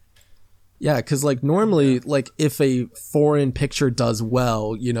movie. Yeah, because like normally, like if a foreign picture does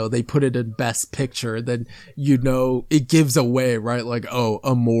well, they put it in Best Picture, then it gives away, right? Like, oh,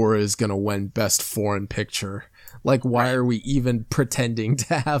 Amour is gonna win Best Foreign Picture. Like, why are we even pretending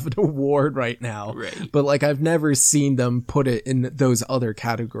to have an award right now? Right. But like, I've never seen them put it in those other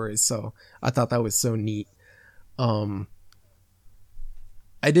categories, so I thought that was so neat.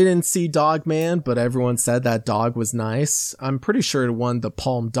 I didn't see Dog Man, but everyone said that dog was nice. I'm pretty sure it won the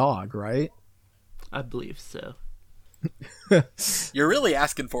Palm Dog, right? I believe so. You're really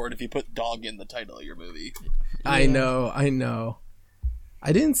asking for it if you put dog in the title of your movie. Yeah. I know.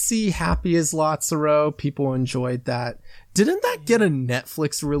 I didn't see Happy as Lazaro. People enjoyed that. Didn't that get a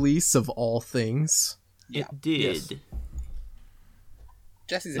Netflix release of all things? It did. Yes.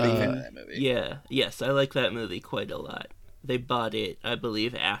 Jesse's a big fan of that movie. Yeah. Yes, I like that movie quite a lot. They bought it, I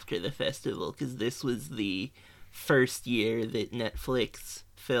believe, after the festival, because this was the first year that Netflix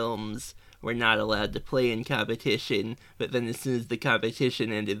films were not allowed to play in competition, but then as soon as the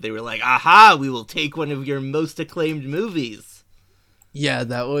competition ended, they were like, aha, we will take one of your most acclaimed movies. Yeah,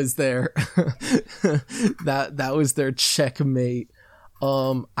 that was their that was their checkmate.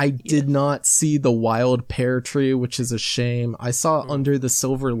 I did not see The Wild Pear Tree, which is a shame. I saw Under the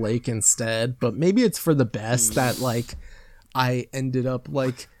Silver Lake instead, but maybe it's for the best that like I ended up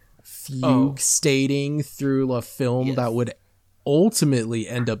like stating through a film that would ultimately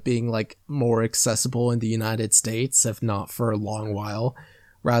end up being like more accessible in the United States, if not for a long while,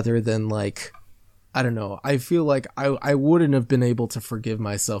 rather than like, I don't know. I feel like I wouldn't have been able to forgive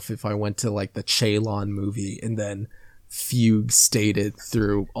myself if I went to like the Ceylan movie and then fugue stated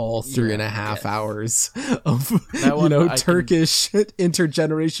through all 3.5 hours of Turkish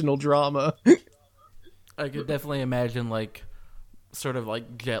intergenerational drama. I could definitely imagine like sort of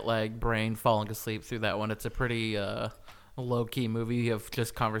like jet lag brain falling asleep through that one. It's a pretty low key movie of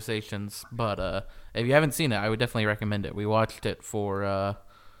just conversations, but if you haven't seen it, I would definitely recommend it. We watched it for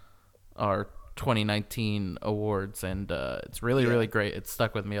our 2019 awards, and it's really great. It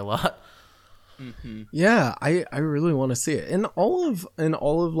stuck with me a lot. Mm-hmm. Yeah, I really want to see it. And all of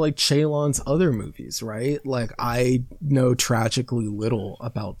like Ceylan's other movies, right? Like, I know tragically little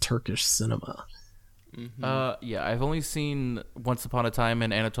about Turkish cinema. Mm-hmm. Yeah, I've only seen Once Upon a Time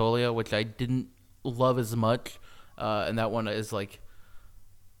in Anatolia, which I didn't love as much, and that one is like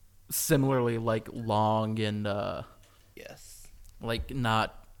similarly like long and Yes. like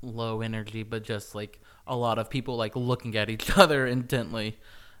not low energy, but just like a lot of people like looking at each other intently.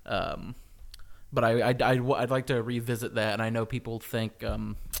 But I'd like to revisit that, and I know people think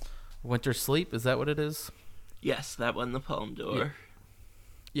Winter Sleep, is that what it is? Yes, that won the Palme d'Or.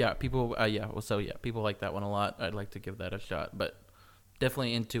 Yeah, people. People like that one a lot. I'd like to give that a shot, but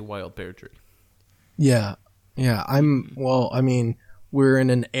definitely into Wild Pear Tree. Yeah. We're in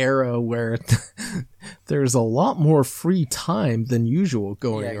an era where there's a lot more free time than usual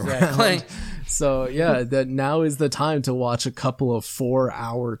going around. So yeah, that now is the time to watch a couple of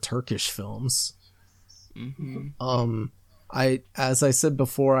 4-hour Turkish films. Mm-hmm. As I said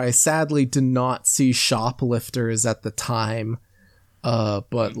before, I sadly did not see Shoplifters at the time.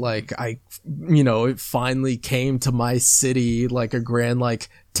 But like it finally came to my city like a grand like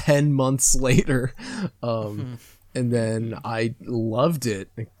 10 months later. And then I loved it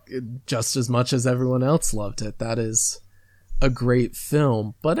just as much as everyone else loved it. That is a great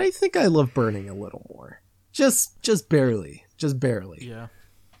film, but I think I love Burning a little more. Just barely. Yeah.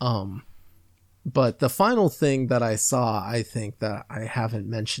 But the final thing that I saw, I think that I haven't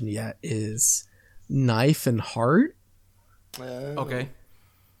mentioned yet, is Knife and Heart. Okay.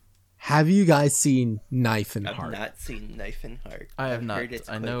 Have you guys seen Knife and Heart? I've not seen Knife and Heart. I have not. Heard it's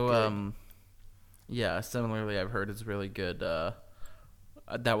I quite know. good. Yeah. Similarly, I've heard it's really good. That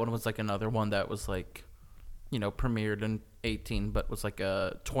one was like another one that was like, premiered in 2018, but was like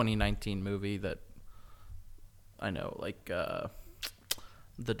a 2019 movie that I know, like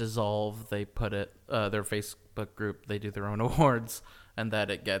The Dissolve. They put it their Facebook group. They do their own awards, and that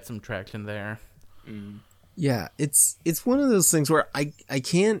it gets some traction there. Mm. Yeah, it's one of those things where I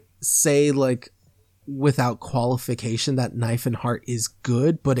can't say like without qualification that Knife and Heart is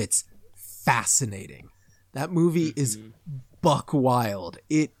good, but it's fascinating. That movie is buck wild.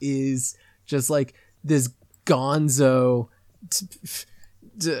 It is just like this gonzo.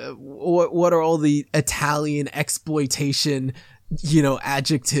 What are all the Italian exploitation,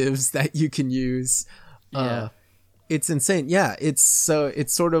 adjectives that you can use? Yeah. It's insane. Yeah, it's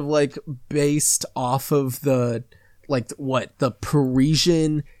sort of like based off of the the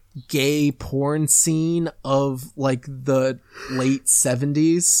Parisian gay porn scene of like the late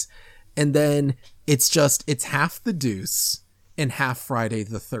 70s, and then it's half The Deuce and half Friday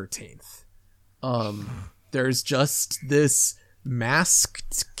the 13th. There's just this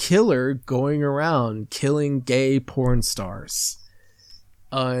masked killer going around killing gay porn stars,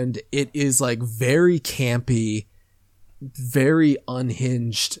 and it is like very campy, very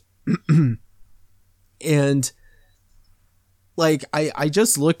unhinged. And like I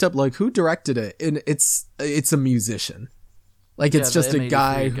just looked up like who directed it, and it's a musician. Like it's just a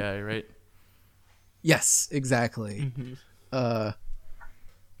guy, right? Yes, exactly.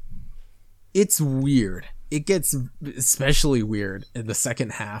 It's weird. It gets especially weird in the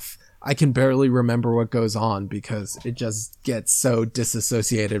second half. I can barely remember what goes on because it just gets so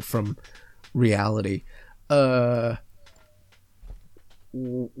disassociated from reality.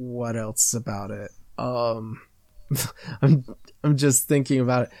 What else about it? I'm just thinking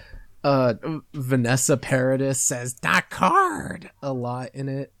about it. Vanessa Paradis says "Dakar" a lot in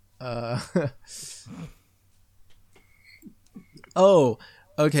it. Oh,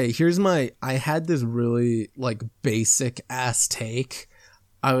 okay. I had this really like basic ass take.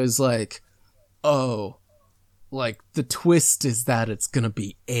 I was like, oh, like the twist is that it's gonna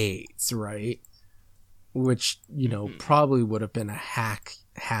be AIDS, right? Which, probably would have been a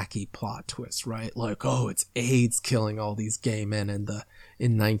hacky plot twist, right? Like, oh, it's AIDS killing all these gay men in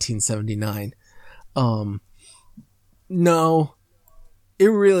 1979. No, it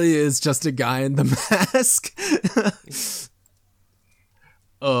really is just a guy in the mask.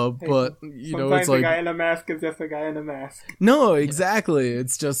 But sometimes it's like a guy in a mask is just a guy in a mask. No, exactly.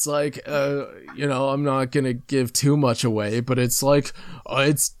 It's just like I'm not gonna give too much away, but it's like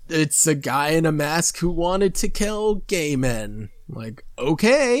it's a guy in a mask who wanted to kill gay men. Like,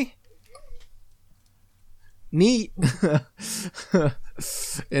 okay, neat.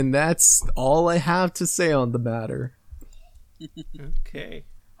 And that's all I have to say on the matter. Okay.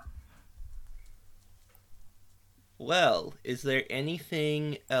 Well, is there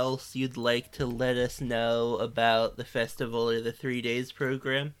anything else you'd like to let us know about the festival or the 3 days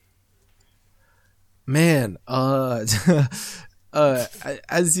program? Man, as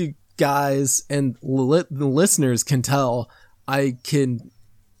you guys and the listeners can tell, I can,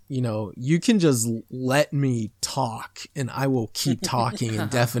 you can just let me talk and I will keep talking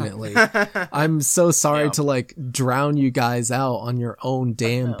indefinitely. I'm so sorry to like drown you guys out on your own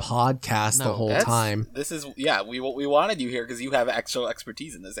damn podcast the whole time. This is, we wanted you here because you have actual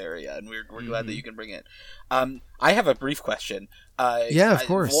expertise in this area, and we're glad that you can bring it. I have a brief question. Of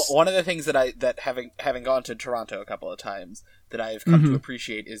course. One of the things that having gone to Toronto a couple of times that I've come to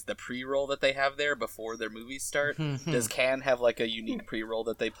appreciate is the pre-roll that they have there before their movies start. Does Cannes have like a unique pre-roll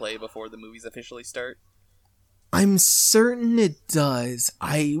that they play before the movies officially start? I'm certain it does.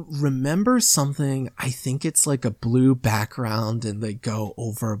 I remember something. I think it's like a blue background and they go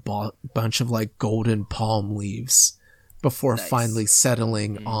over a bunch of like golden palm leaves before finally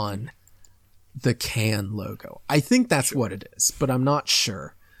settling on the Cannes logo. I think that's what it is, but I'm not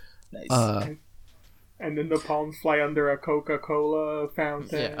sure. Nice. And then the palms fly under a Coca-Cola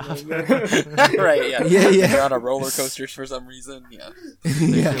fountain. Yeah. Right, yeah. Yeah. They're on a roller coaster for some reason. Yeah.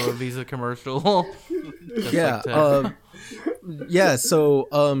 They do a Visa commercial.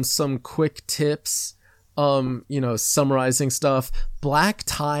 So some quick tips. Summarizing stuff. Black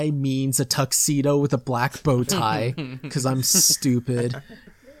tie means a tuxedo with a black bow tie, because I'm stupid.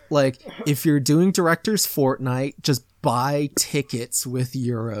 Like, if you're doing Director's Fortnight, just buy tickets with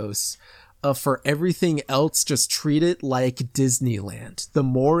euros. For everything else, just treat it like Disneyland. The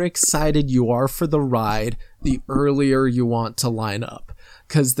more excited you are for the ride, the earlier you want to line up.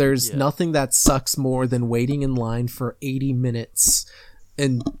 Because there's nothing that sucks more than waiting in line for 80 minutes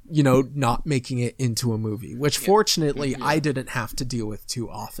and, not making it into a movie. Which, fortunately, I didn't have to deal with too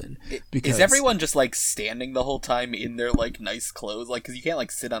often. Is everyone just, like, standing the whole time in their, like, nice clothes? Like, because you can't,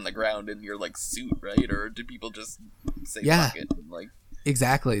 like, sit on the ground in your, like, suit, right? Or do people just say fuck it and, like...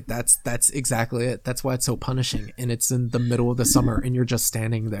 Exactly. That's exactly it. That's why it's so punishing. And it's in the middle of the summer and you're just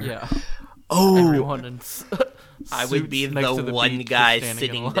standing there. Yeah. Oh. Everyone in I would be the one guy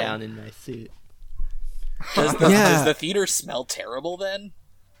sitting down in my suit. Does the theater smell terrible then?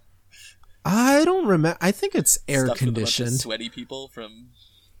 I don't remember. I think it's air Stuffed conditioned. With a bunch of sweaty people from...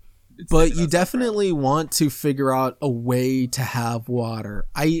 But you definitely want to figure out a way to have water.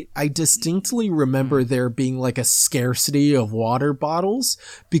 I distinctly remember there being like a scarcity of water bottles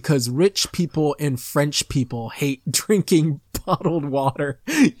because rich people and French people hate drinking bottled water,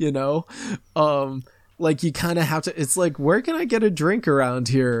 Like you kind of have to, it's like, where can I get a drink around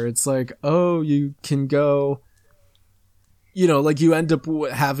here? It's like, oh, you can go... like you end up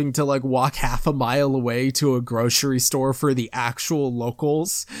having to like walk half a mile away to a grocery store for the actual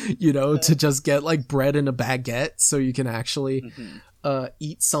locals, to just get like bread and a baguette so you can actually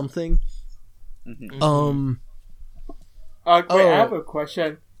eat something. Wait, I have a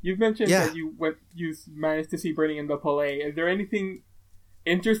question. You've mentioned that you managed to see Burning in the Palais. Is there anything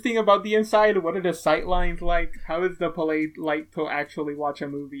interesting about the inside? What are the sightlines like? How is the Palais like to actually watch a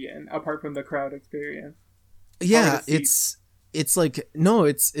movie in, apart from the crowd experience? Yeah, it's like, no,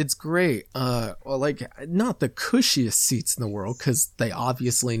 it's great. Like not the cushiest seats in the world because they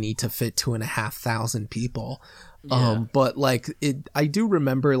obviously need to fit 2,500 people. Yeah. But like I do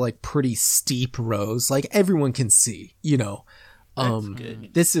remember like pretty steep rows, like everyone can see, That's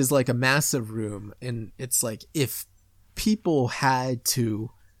good. This is like a massive room and it's like if people had to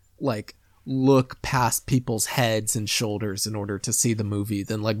like look past people's heads and shoulders in order to see the movie,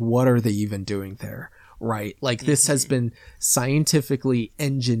 then like what are they even doing there? Right, like this has been scientifically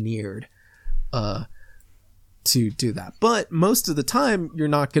engineered to do that. But most of the time, you're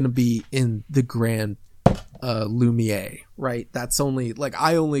not going to be in the Grand Lumiere, right? That's only like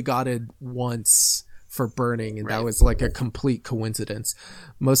I only got it once for Burning, and that was like a complete coincidence.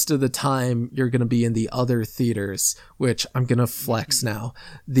 Most of the time, you're going to be in the other theaters, which I'm going to flex now.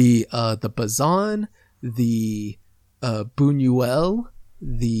 The Bazin, the Buñuel,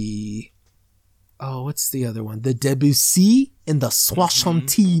 the what's the other one? The Debussy and the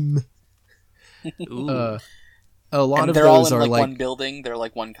Soixantième. A lot of those are like like one building. They're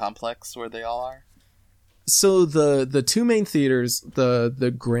like one complex where they all are. So the two main theaters,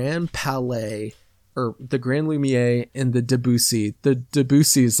 the Grand Palais or the Grand Lumiere and the Debussy. The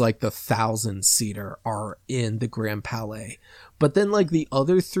Debussy is like the 1,000-seater are in the Grand Palais, but then like the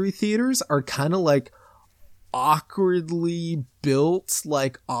other three theaters are kind of like awkwardly built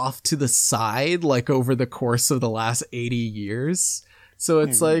like off to the side like over the course of the last 80 years. So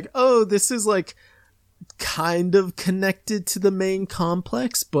it's like, oh, this is like kind of connected to the main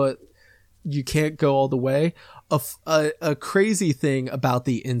complex, but you can't go all the way. A crazy thing about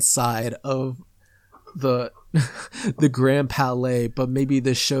the inside of the the Grand Palais, but maybe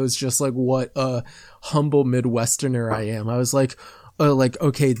this shows just like what a humble Midwesterner I am. I was like,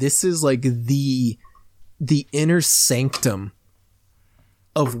 okay, this is like the inner sanctum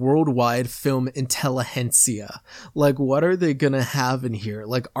of worldwide film intelligentsia. Like, what are they gonna have in here?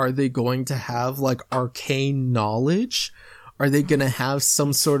 Like, are they going to have like arcane knowledge? Are they gonna have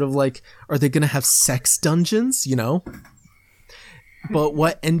some sort of like, are they gonna have sex dungeons, you know? But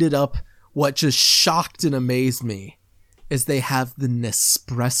what just shocked and amazed me is they have the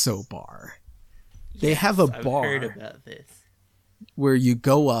Nespresso bar. They have a bar heard about this, where you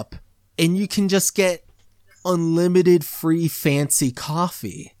go up and you can just get unlimited free fancy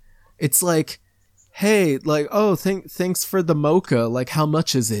coffee. It's like, hey, like, oh, thanks for the mocha. Like, how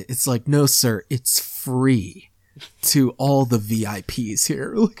much is it? It's like, no, sir, it's free to all the VIPs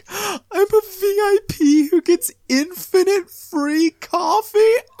here. Like, I'm a VIP who gets infinite free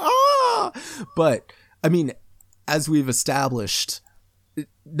coffee. But I mean, as we've established,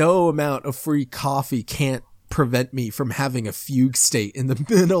 no amount of free coffee can't prevent me from having a fugue state in the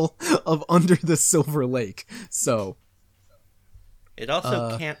middle of Under the Silver Lake. So it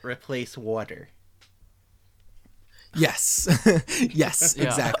also can't replace water. Yes. Yes, Yeah,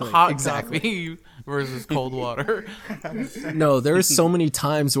 exactly. hot exactly. coffee versus cold water. No, there's so many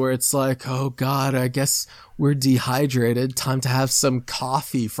times where it's like, oh God, I guess we're dehydrated. Time to have some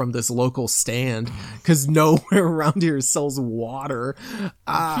coffee from this local stand because nowhere around here sells water.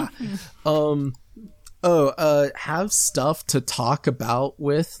 Have stuff to talk about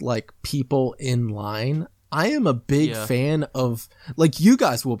with like people in line. I am a big fan of, like, you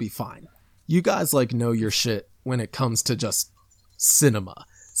guys will be fine. You guys like know your shit when it comes to just cinema.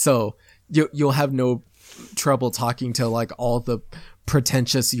 So you'll have no trouble talking to like all the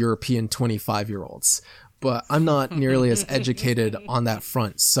pretentious European 25-year-olds. But I'm not nearly as educated on that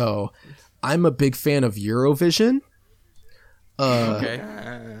front. So I'm a big fan of Eurovision.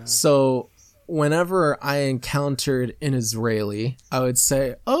 Okay. So whenever I encountered an Israeli, I would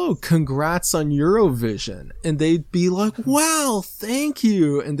say, oh, congrats on Eurovision. And they'd be like, wow, thank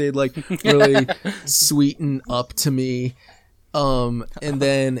you. And they'd like really sweeten up to me. And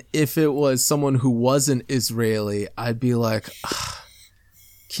then if it was someone who wasn't Israeli, I'd be like,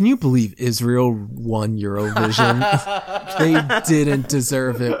 can you believe Israel won Eurovision? They didn't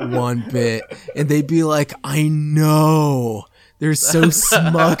deserve it one bit. And they'd be like, I know. They're so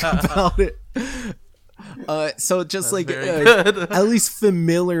smug about it. So just like at least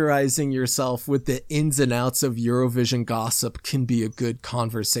familiarizing yourself with the ins and outs of Eurovision gossip can be a good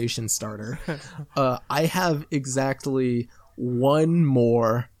conversation starter. I have exactly one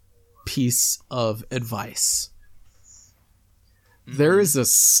more piece of advice. There is a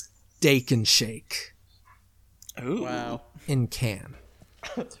Steak and Shake Ooh. Wow. in Cannes.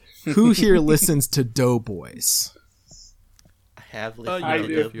 Who here listens to Doughboys? I have listened I to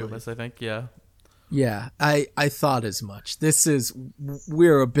do. A few of us, I think. Yeah. Yeah, I thought as much.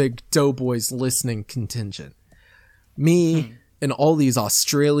 We're a big Doughboys listening contingent. Me and all these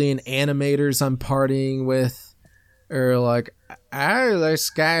Australian animators I'm partying with are like, oh, let's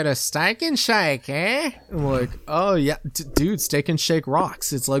go to Steak and Shake, eh? I'm like, oh yeah, dude, Steak and Shake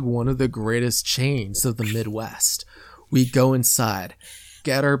rocks. It's like one of the greatest chains of the Midwest. We go inside,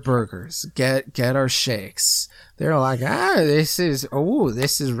 get our burgers, get our shakes. They're like, this is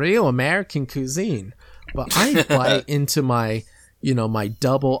real American cuisine. But I bite into my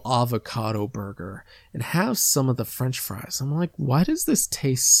double avocado burger and have some of the French fries. I'm like, why does this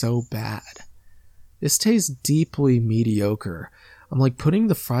taste so bad? This tastes deeply mediocre. I'm like putting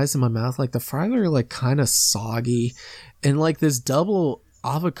the fries in my mouth, like the fries are like kind of soggy, and like this double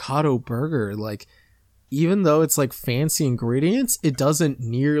avocado burger, like even though it's like fancy ingredients, it doesn't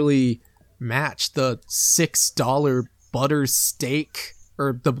nearly match the $6 butter steak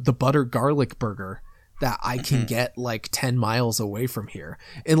or the butter garlic burger that I can get like 10 miles away from here.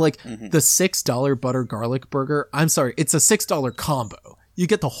 And like the $6 butter garlic burger, I'm sorry, it's a $6 combo. You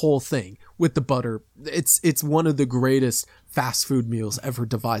get the whole thing with the butter. It's one of the greatest fast food meals ever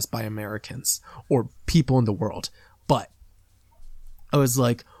devised by Americans or people in the world. But I was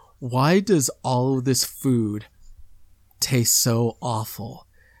like, why does all of this food taste so awful?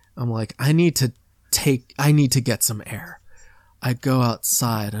 I'm like, I need to get some air. I go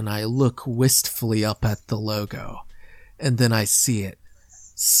outside and I look wistfully up at the logo, and then I see it.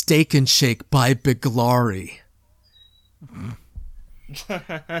 Steak and Shake by Biglari.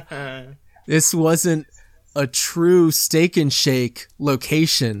 This wasn't a true Steak and Shake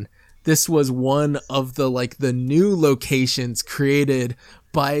location. This was one of the new locations created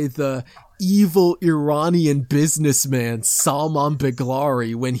by the evil Iranian businessman Salman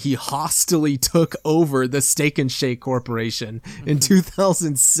Beglari when he hostily took over the Steak and Shake Corporation in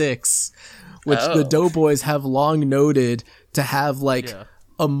 2006, which the Doughboys have long noted to have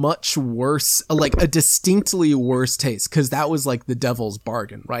a much worse, like a distinctly worse taste, because that was like the devil's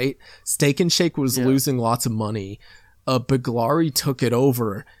bargain, right? Steak and Shake was losing lots of money. Beglari took it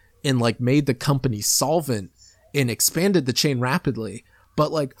over and like made the company solvent and expanded the chain rapidly.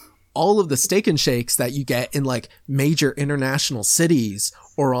 But like all of the Steak and Shakes that you get in like major international cities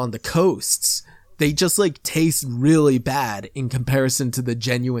or on the coasts, they just like taste really bad in comparison to the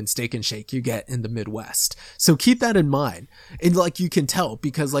genuine Steak and Shake you get in the Midwest. So keep that in mind. And like you can tell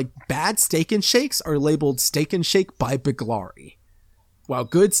because like bad Steak and Shakes are labeled Steak and Shake by Beglari, while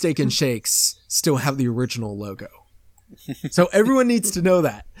good Steak and Shakes still have the original logo. So everyone needs to know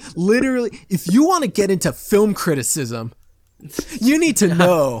that. Literally, if you want to get into film criticism, you need to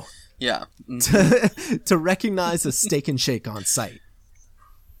know to recognize a Steak and Shake on site.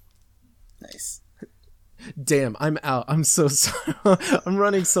 Nice. Damn, I'm out. I'm so sorry. I'm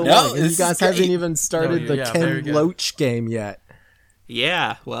running so long. And you guys haven't even started the Ken Loach game yet.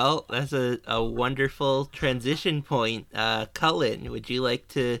 Yeah, well, that's a wonderful transition point. Cullen, would you like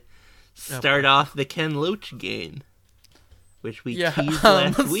to start off the Ken Loach game? Which we teased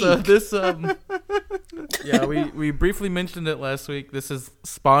last week. So this, we briefly mentioned it last week. This is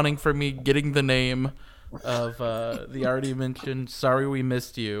spawning for me getting the name of the already mentioned "Sorry We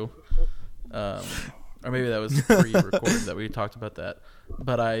Missed You," or maybe that was pre-recorded that we talked about that.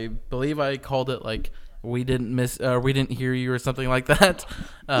 But I believe I called it like we didn't hear you or something like that.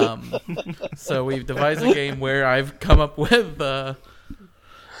 So we've devised a game where I've come up with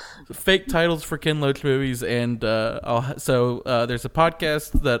fake titles for Ken Loach movies, and there's a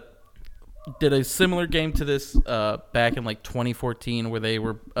podcast that did a similar game to this back in like 2014, where they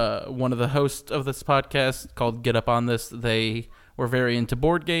were one of the hosts of this podcast called Get Up On This. They were very into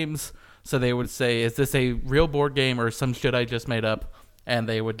board games, so they would say, "Is this a real board game or some shit I just made up?" And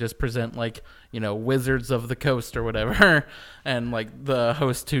they would just present like, Wizards of the Coast or whatever, and like the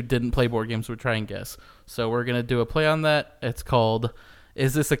host who didn't play board games would try and guess. So we're gonna do a play on that. It's called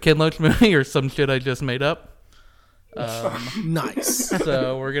 "Is this a Ken Loach movie or some shit I just made up?" Nice.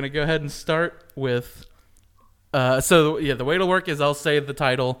 So we're going to go ahead and start with... the way it'll work is I'll say the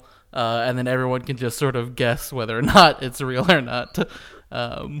title, and then everyone can just sort of guess whether or not it's real or not.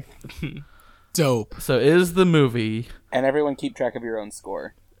 Dope. So is the movie... And everyone keep track of your own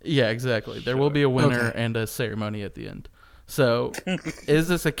score. Yeah, exactly. There will be a winner and a ceremony at the end. So, is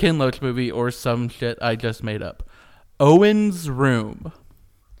this a Ken Loach movie or some shit I just made up? Owen's Room.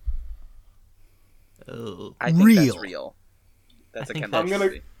 Oh, I think real. That's real. That's a Ken Loach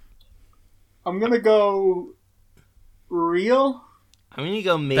movie. I'm gonna go real. I'm gonna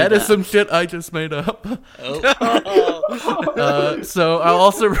go made That up. is some shit I just made up. Oh. So I'll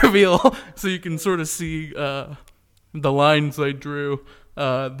also reveal, so you can sort of see the lines I drew.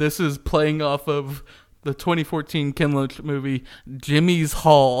 This is playing off of the 2014 Ken Loach movie, Jimmy's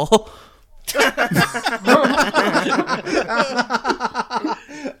Hall.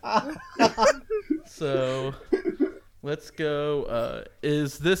 So, let's go.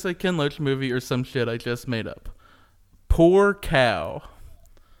 Is this a Ken Loach movie or some shit I just made up? Poor Cow.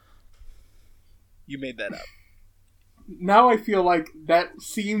 You made that up. Now I feel like that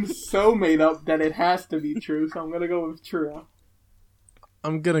seems so made up that it has to be true, so I'm gonna go with true.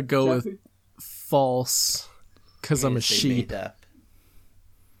 I'm gonna go with false, because I'm a sheep.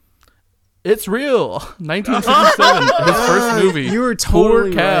 It's real. 1967. His first movie. You were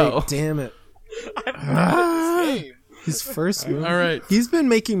totally Poor Cow. right. Damn it. His first movie. All right. He's been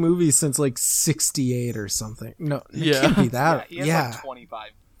making movies since like 68 or something. No, it can't be that. He has like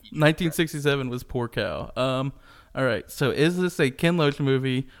 25. 1967 was Poor Cow. All right. So is this a Ken Loach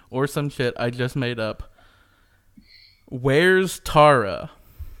movie or some shit I just made up? Where's Tara?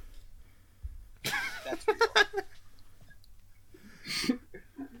 That's real.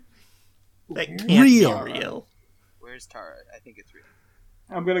 That can't Real. be real. Where's Tara? I think it's real.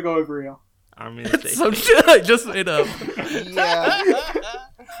 I'm gonna go with real. I'm gonna say Some shit I just made up. Yeah.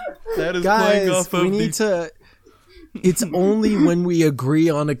 That is playing Guys, off of we need to... It's only when we agree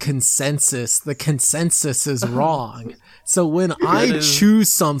on a consensus, the consensus is wrong. So when I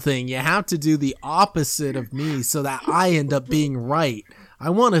choose something, you have to do the opposite of me so that I end up being right.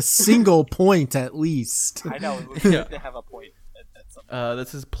 I want a single point at least. I know. We need to have a point at some point.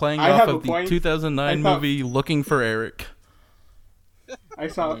 This is playing I off have of a the point. 2009 movie Looking for Eric. I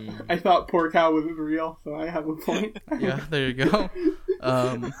thought Poor Cow was real, so I have a point. Yeah, there you go.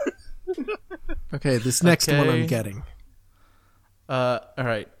 Okay, this next one Okay. I'm getting. All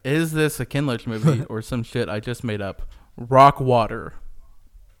right. Is this a Ken Loach movie or some shit I just made up? Rock Water.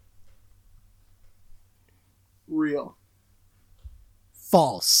 Real.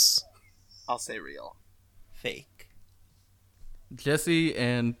 False. I'll say real. Fake. Jesse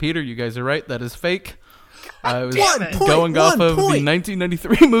and Peter, you guys are right. That is fake. I was One point, going off one of the point.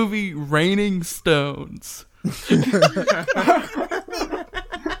 1993 movie Raining Stones. I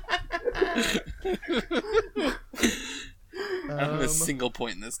don't have a single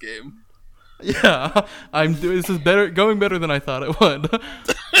point in this game. Yeah, this is going better than I thought it would.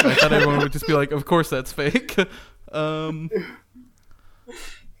 I thought everyone would just be like, "Of course that's fake."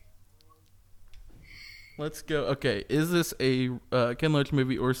 Let's go. Okay, is this a Ken Loach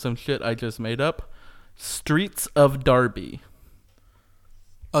movie or some shit I just made up? Streets of Derby.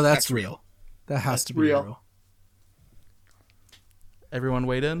 Oh, that's real. That has to be real. Everyone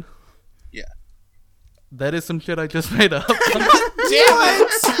weighed in? Yeah. That is some shit I just made up. Damn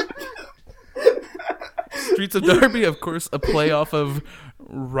it! Streets of Derby, of course, a play off of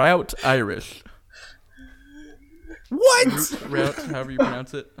Route Irish. What? Route, however you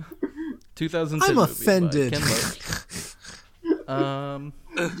pronounce it. 2002 I'm movie offended. by Ken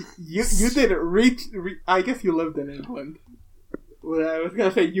Loach. You didn't reach. I guess you lived in England. Well, I was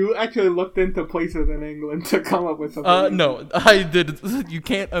gonna say you actually looked into places in England to come up with something. No, I did. You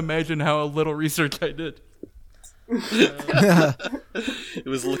can't imagine how little research I did. It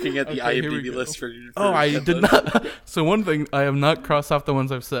was looking at the Okay, here we IMDb go. list for Oh, I Ken did Loach. not. So one thing, I have not crossed off the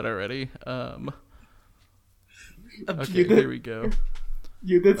ones I've said already. Okay, You did- here we go.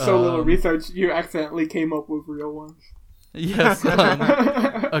 You did so little research, you accidentally came up with real ones. Yes.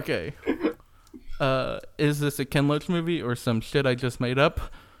 Okay. Is this a Ken Loach movie or some shit I just made up?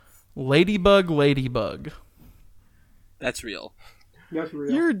 Ladybug, Ladybug. That's real. That's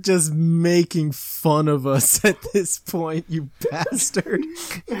real. You're just making fun of us at this point, you bastard.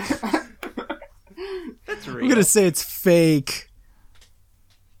 That's I'm real. gonna say it's fake.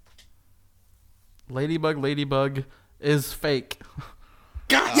 Ladybug, Ladybug is fake.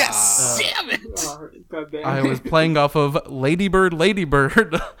 God, Yes! damn it! Oh, goddamn. I was playing off of Ladybird,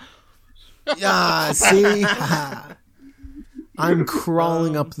 Ladybird. Yeah, see? I'm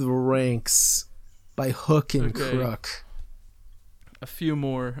crawling up the ranks by hook and Okay. crook. A few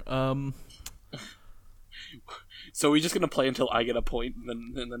more. So are we just gonna play until I get a point, and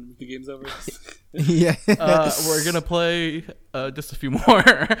then the game's over? Yeah. We're gonna play just a few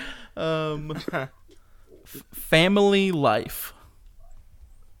more. Family Life.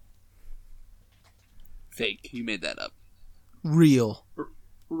 Fake. You made that up. Real.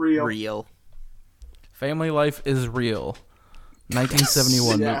 real. Real. Family Life is real.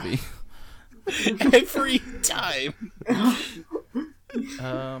 1971 Yeah. movie. Every time.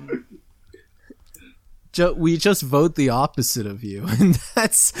 We just vote the opposite of you, and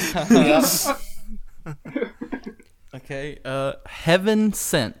that's Okay. Heaven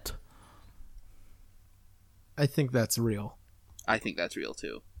Sent. I think that's real. I think that's real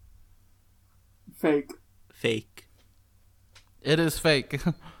too. Fake. Fake. It is fake.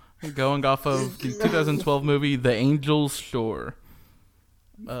 Going off of the 2012 movie The Angel's Shore.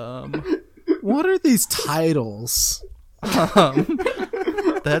 What are these titles?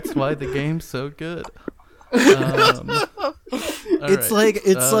 That's why the game's so good. It's like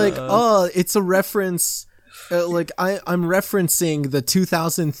it's a reference. I'm referencing the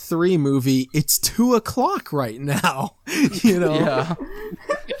 2003 movie. It's 2:00 right now. You know. Yeah.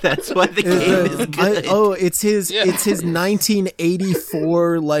 That's why the game is good. It's his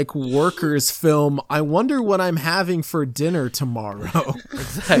 1984 like workers film. I wonder what I'm having for dinner tomorrow.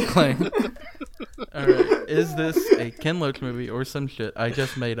 Exactly. Alright. Is this a Ken Loach movie or some shit I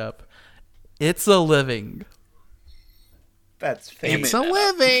just made up? It's a Living. That's fake. It's a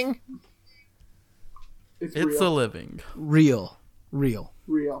living. It's It's real. a Living. Real. Real.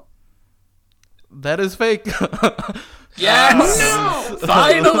 That is fake. Yes!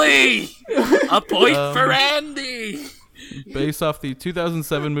 Finally! A point for Andy! Based off the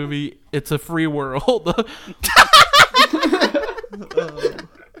 2007 movie It's a Free World.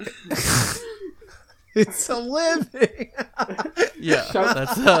 It's a living. Yeah,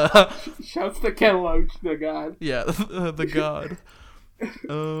 that's Shouts to Ken Loach, the god. yeah, the god.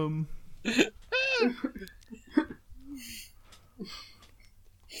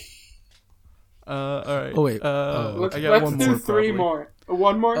 All right. Oh, wait. Let's, I got let's one do more. three probably. more.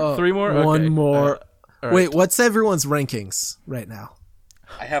 One more? Three more. Okay. One more. all right. Wait, what's everyone's rankings right now?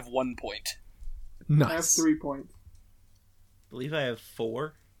 I have 1 point. I have Nice. 3 points. I believe I have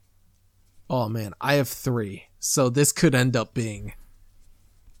 4. Oh man, I have 3. So this could end up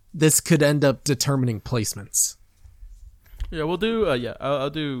determining placements. Yeah, we'll do. I'll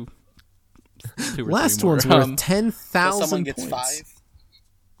do. Two or Last three more. one's worth 10,000 someone points. gets 5.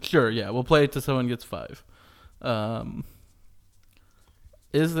 Sure. Yeah, we'll play it till someone gets 5.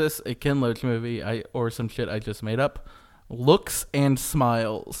 Is this a Ken Loach movie or some shit I just made up? Looks and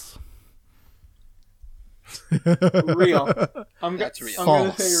Smiles. Real. That's real. I'm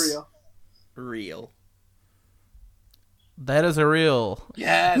gonna say real. Real. That is a real.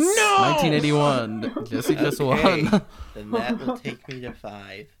 Yes. No! 1981. Jesse just Okay. won. Then that will take me to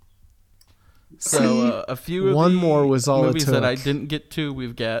 5. So a few of One the more was all it movies that I took. didn't get to.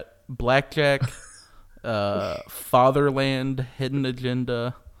 We've got Blackjack, Fatherland, Hidden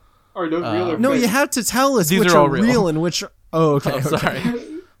Agenda. Are those real or No, fake? you have to tell us These which are all are real. real and which. Oh, okay. Oh, okay. sorry.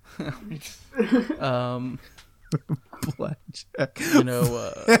 Blackjack. You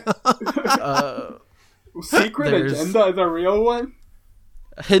know, Secret there's- Agenda is a real one?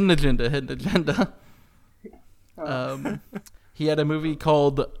 Hidden Agenda. He had a movie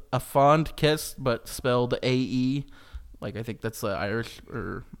called A Fond Kiss, but spelled A-E. Like, I think that's the Irish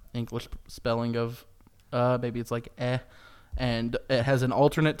or English spelling of, maybe it's like eh. And it has an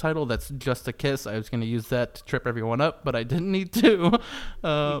alternate title that's Just a Kiss. I was going to use that to trip everyone up, but I didn't need to.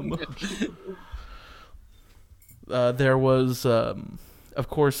 There was, of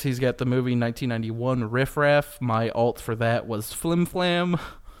course, he's got the movie 1991 Riff Raff. My alt for that was Flim Flam.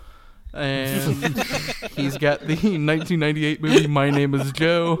 And he's got the 1998 movie My Name is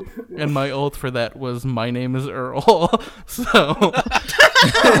Joe. And my alt for that was My Name is Earl. So...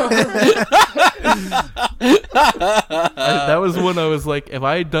 that was when I was like, if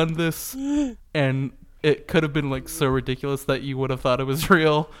I had done this and it could have been like so ridiculous that you would have thought it was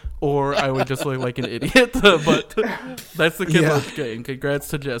real, or I would just look like an idiot. But that's the Ken Loach game. Congrats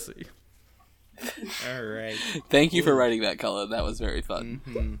to Jesse. All right. Thank you for writing that, Cullen. That was very fun.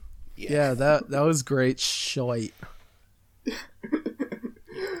 Mm-hmm. Yes. Yeah, that was great. Shite.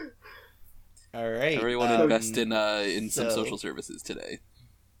 All right. Everyone invest in some so- social services today.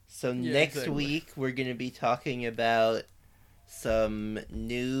 So Yeah, next exactly. week we're going to be talking about some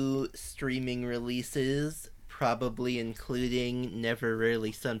new streaming releases, probably including Never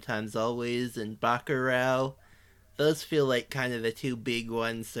Rarely Sometimes Always and Bacurau. Those feel like kind of the two big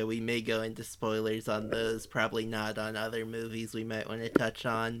ones, so we may go into spoilers on those, probably not on other movies we might want to touch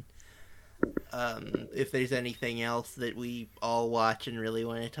on. If there's anything else that we all watch and really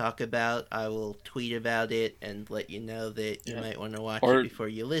want to talk about, I will tweet about it and let you know that you might want to watch Or- it before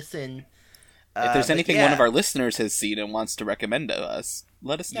you listen. If there's but anything yeah. one of our listeners has seen and wants to recommend to us,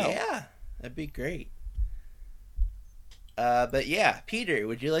 let us know. Yeah, that'd be great. But yeah, Peter,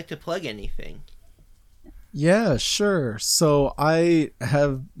 would you like to plug anything? Yeah, sure. So I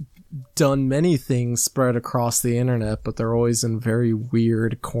have done many things spread across the internet, but they're always in very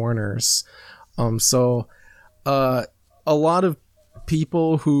weird corners. So a lot of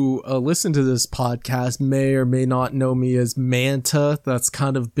people who listen to this podcast may or may not know me as Manta. That's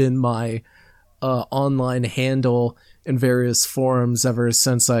kind of been my online handle in various forums ever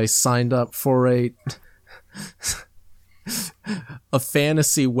since I signed up for a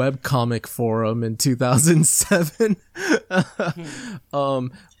fantasy webcomic forum in 2007.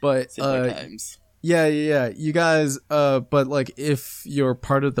 But Simpler times. yeah, you guys, but like if you're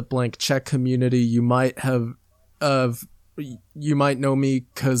part of the Blank Check community, you might know me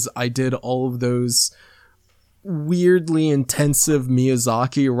because I did all of those weirdly intensive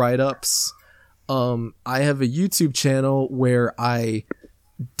Miyazaki write-ups. I have a YouTube channel where I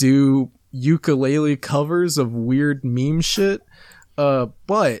do ukulele covers of weird meme shit,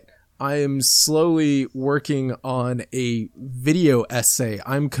 but I am slowly working on a video essay.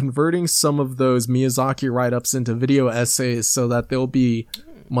 I'm converting some of those Miyazaki write-ups into video essays so that they'll be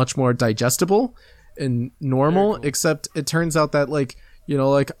much more digestible and normal, except it turns out that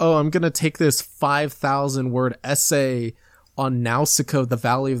oh, I'm gonna take this 5,000 word essay on Nausicaa, the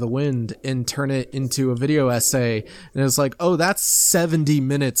Valley of the Wind, and turn it into a video essay, and it's like, oh, that's 70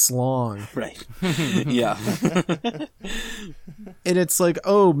 minutes long. Right. Yeah. And it's like,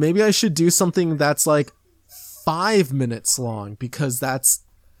 oh, maybe I should do something that's like 5 minutes long because that's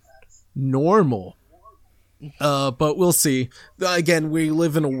normal. But we'll see. Again, we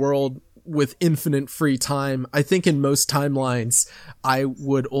live in a world with infinite free time. I think in most timelines, I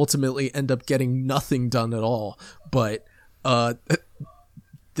would ultimately end up getting nothing done at all. But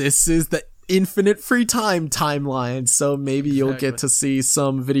this is the infinite free time timeline, so maybe you'll get to see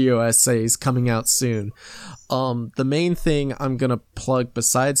some video essays coming out soon. The main thing I'm gonna plug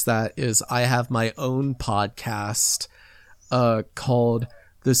besides that is I have my own podcast called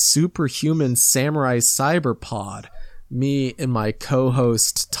the Superhuman Samurai Cyberpod. Me and my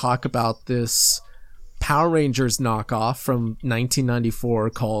co-host talk about this Power Rangers knockoff from 1994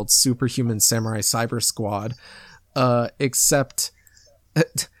 called Superhuman Samurai Cyber Squad, except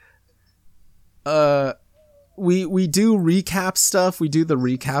we do recap stuff, we do the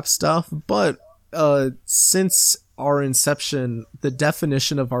recap stuff, but since our inception, the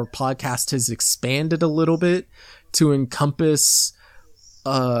definition of our podcast has expanded a little bit to encompass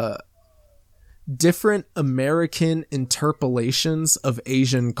different American interpolations of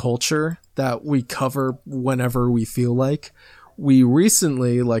Asian culture that we cover whenever we feel like. We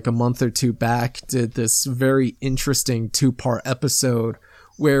recently, like a month or two back, did this very interesting 2-part episode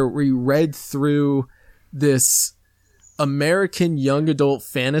where we read through this American young adult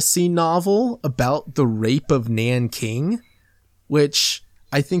fantasy novel about the rape of Nanking, which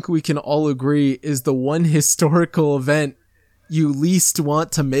I think we can all agree is the one historical event you least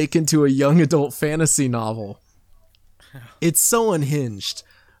want to make into a young adult fantasy novel. It's so unhinged.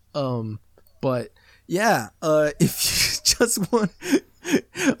 But yeah, if you just want,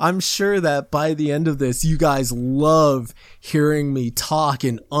 I'm sure that by the end of this, you guys love hearing me talk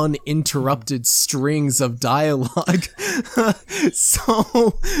in uninterrupted strings of dialogue.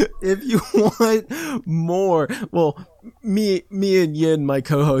 So if you want more, well, me and Yin, my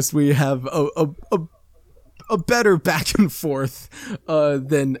co-host, we have a better back and forth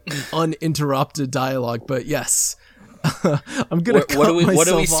than uninterrupted dialogue. But yes, I'm gonna. What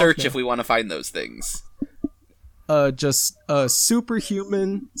do we search if we want to find those things? Just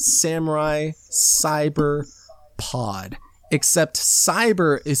Superhuman Samurai Cyber Pod. Except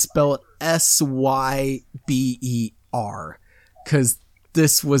cyber is spelled SYBER, because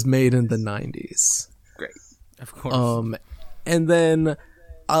this was made in the 90s. Great, of course. And then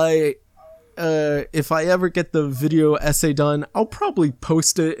if I ever get the video essay done, I'll probably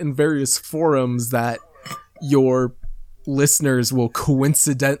post it in various forums that your listeners will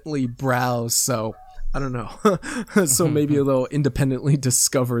coincidentally browse. So I don't know. So maybe they'll independently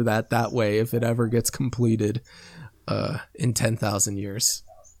discover that way if it ever gets completed in 10,000 years.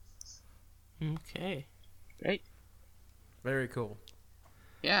 Okay. Great. Very cool.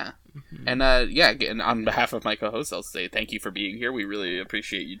 Yeah. And again, on behalf of my co-host, I'll say thank you for being here. We really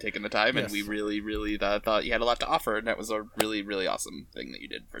appreciate you taking the time, and we really thought you had a lot to offer, and that was a really, really awesome thing that you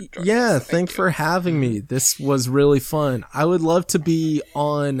did for joining us. So thanks for having me. This was really fun. I would love to be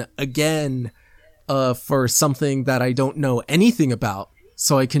on again for something that I don't know anything about,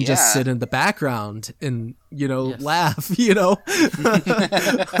 so I can just sit in the background and, laugh,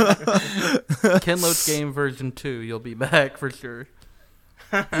 Ken Loach Game version 2, you'll be back for sure.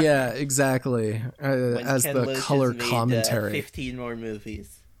 Yeah, exactly. As Ken the Loach color has made, commentary. 15 more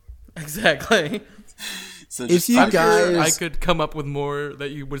movies. Exactly. So if you guys, I could come up with more that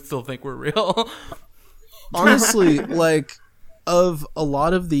you would still think were real. Honestly, like, of a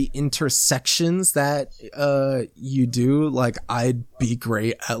lot of the intersections that you do, like, I'd be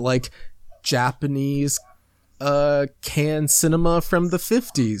great at, like, Japanese canned cinema from the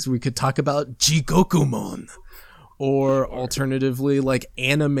 50s. We could talk about Jigokumon. Or alternatively, like,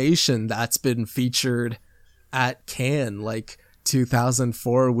 animation that's been featured at Cannes, like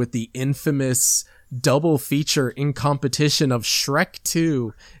 2004 with the infamous double feature in competition of Shrek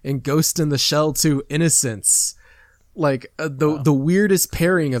 2 and Ghost in the Shell 2 Innocence. Like, the weirdest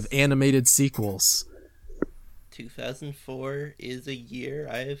pairing of animated sequels. 2004 is a year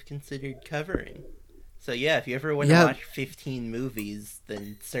I have considered covering. So yeah, if you ever want to watch 15 movies,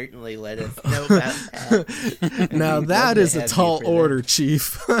 then certainly let us know about that. Now that is a tall order,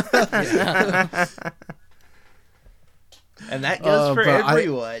 Chief. And that goes for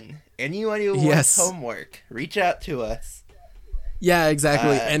everyone. Anyone who wants homework, reach out to us. Yeah,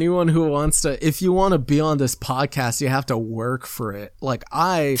 exactly. Anyone who wants to, if you want to be on this podcast, you have to work for it. Like,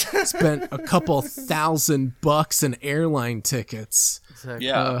 I spent a couple $1,000 in airline tickets. Exactly.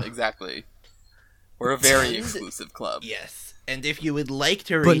 Yeah, exactly. We're a very exclusive club. Yes. And if you would like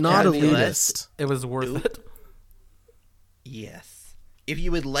to reach out to us, it was worth it. Yes. If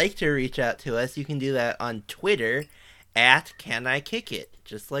you would like to reach out to us, you can do that on Twitter at Can I Kick It,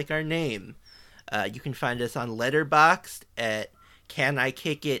 just like our name. You can find us on Letterboxd at Can I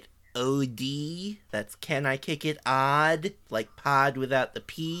Kick It OD. That's Can I Kick It Odd, like pod without the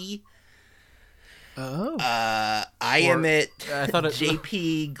P. Oh. I am at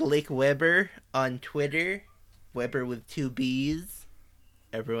JP Glick Weber on Twitter. Weber with 2 B's.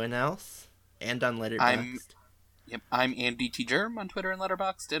 Everyone else. And on Letterboxd. I'm Andy T. Germ on Twitter and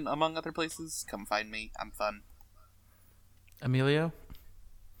Letterboxd, and among other places. Come find me. I'm fun. Emilio?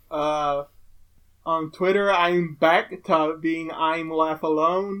 On Twitter, I'm back to being I'm Laugh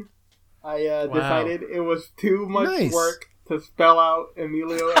Alone. I decided it was too much work to spell out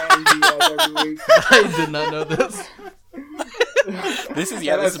Emilio and Diaz every week. I did not know this. This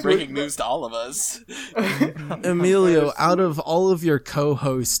is breaking news to all of us. Emilio, out of all of your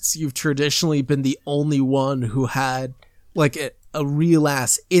co-hosts, you've traditionally been the only one who had like a real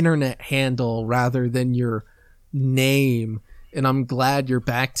ass internet handle rather than your name. And I'm glad you're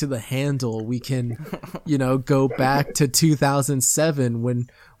back to the handle. We can, go back to 2007 when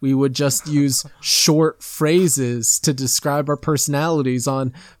we would just use short phrases to describe our personalities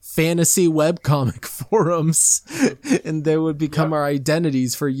on fantasy webcomic forums, and they would become our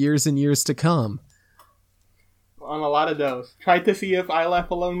identities for years and years to come. On a lot of those. Tried to see if I Laugh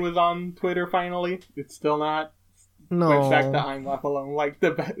Alone was on Twitter finally. It's still not. No. Went back to I'm Laugh Alone, like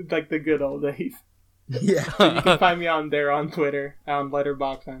the good old days. Yeah. So you can find me on there on Twitter, on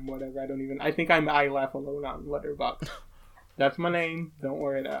Letterboxd, on whatever. I think I'm I Laugh Alone on Letterboxd. That's my name. Don't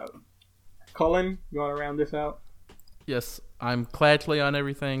wear it out. Cullen, you want to round this out? Yes, I'm Clatchley on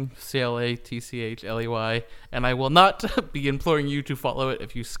everything. CLATCHLEY, and I will not be imploring you to follow it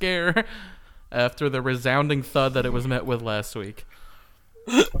if you scare after the resounding thud that it was met with last week.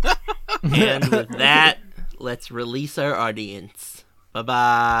 And with that, let's release our audience.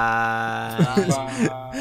 Bye-bye. Bye.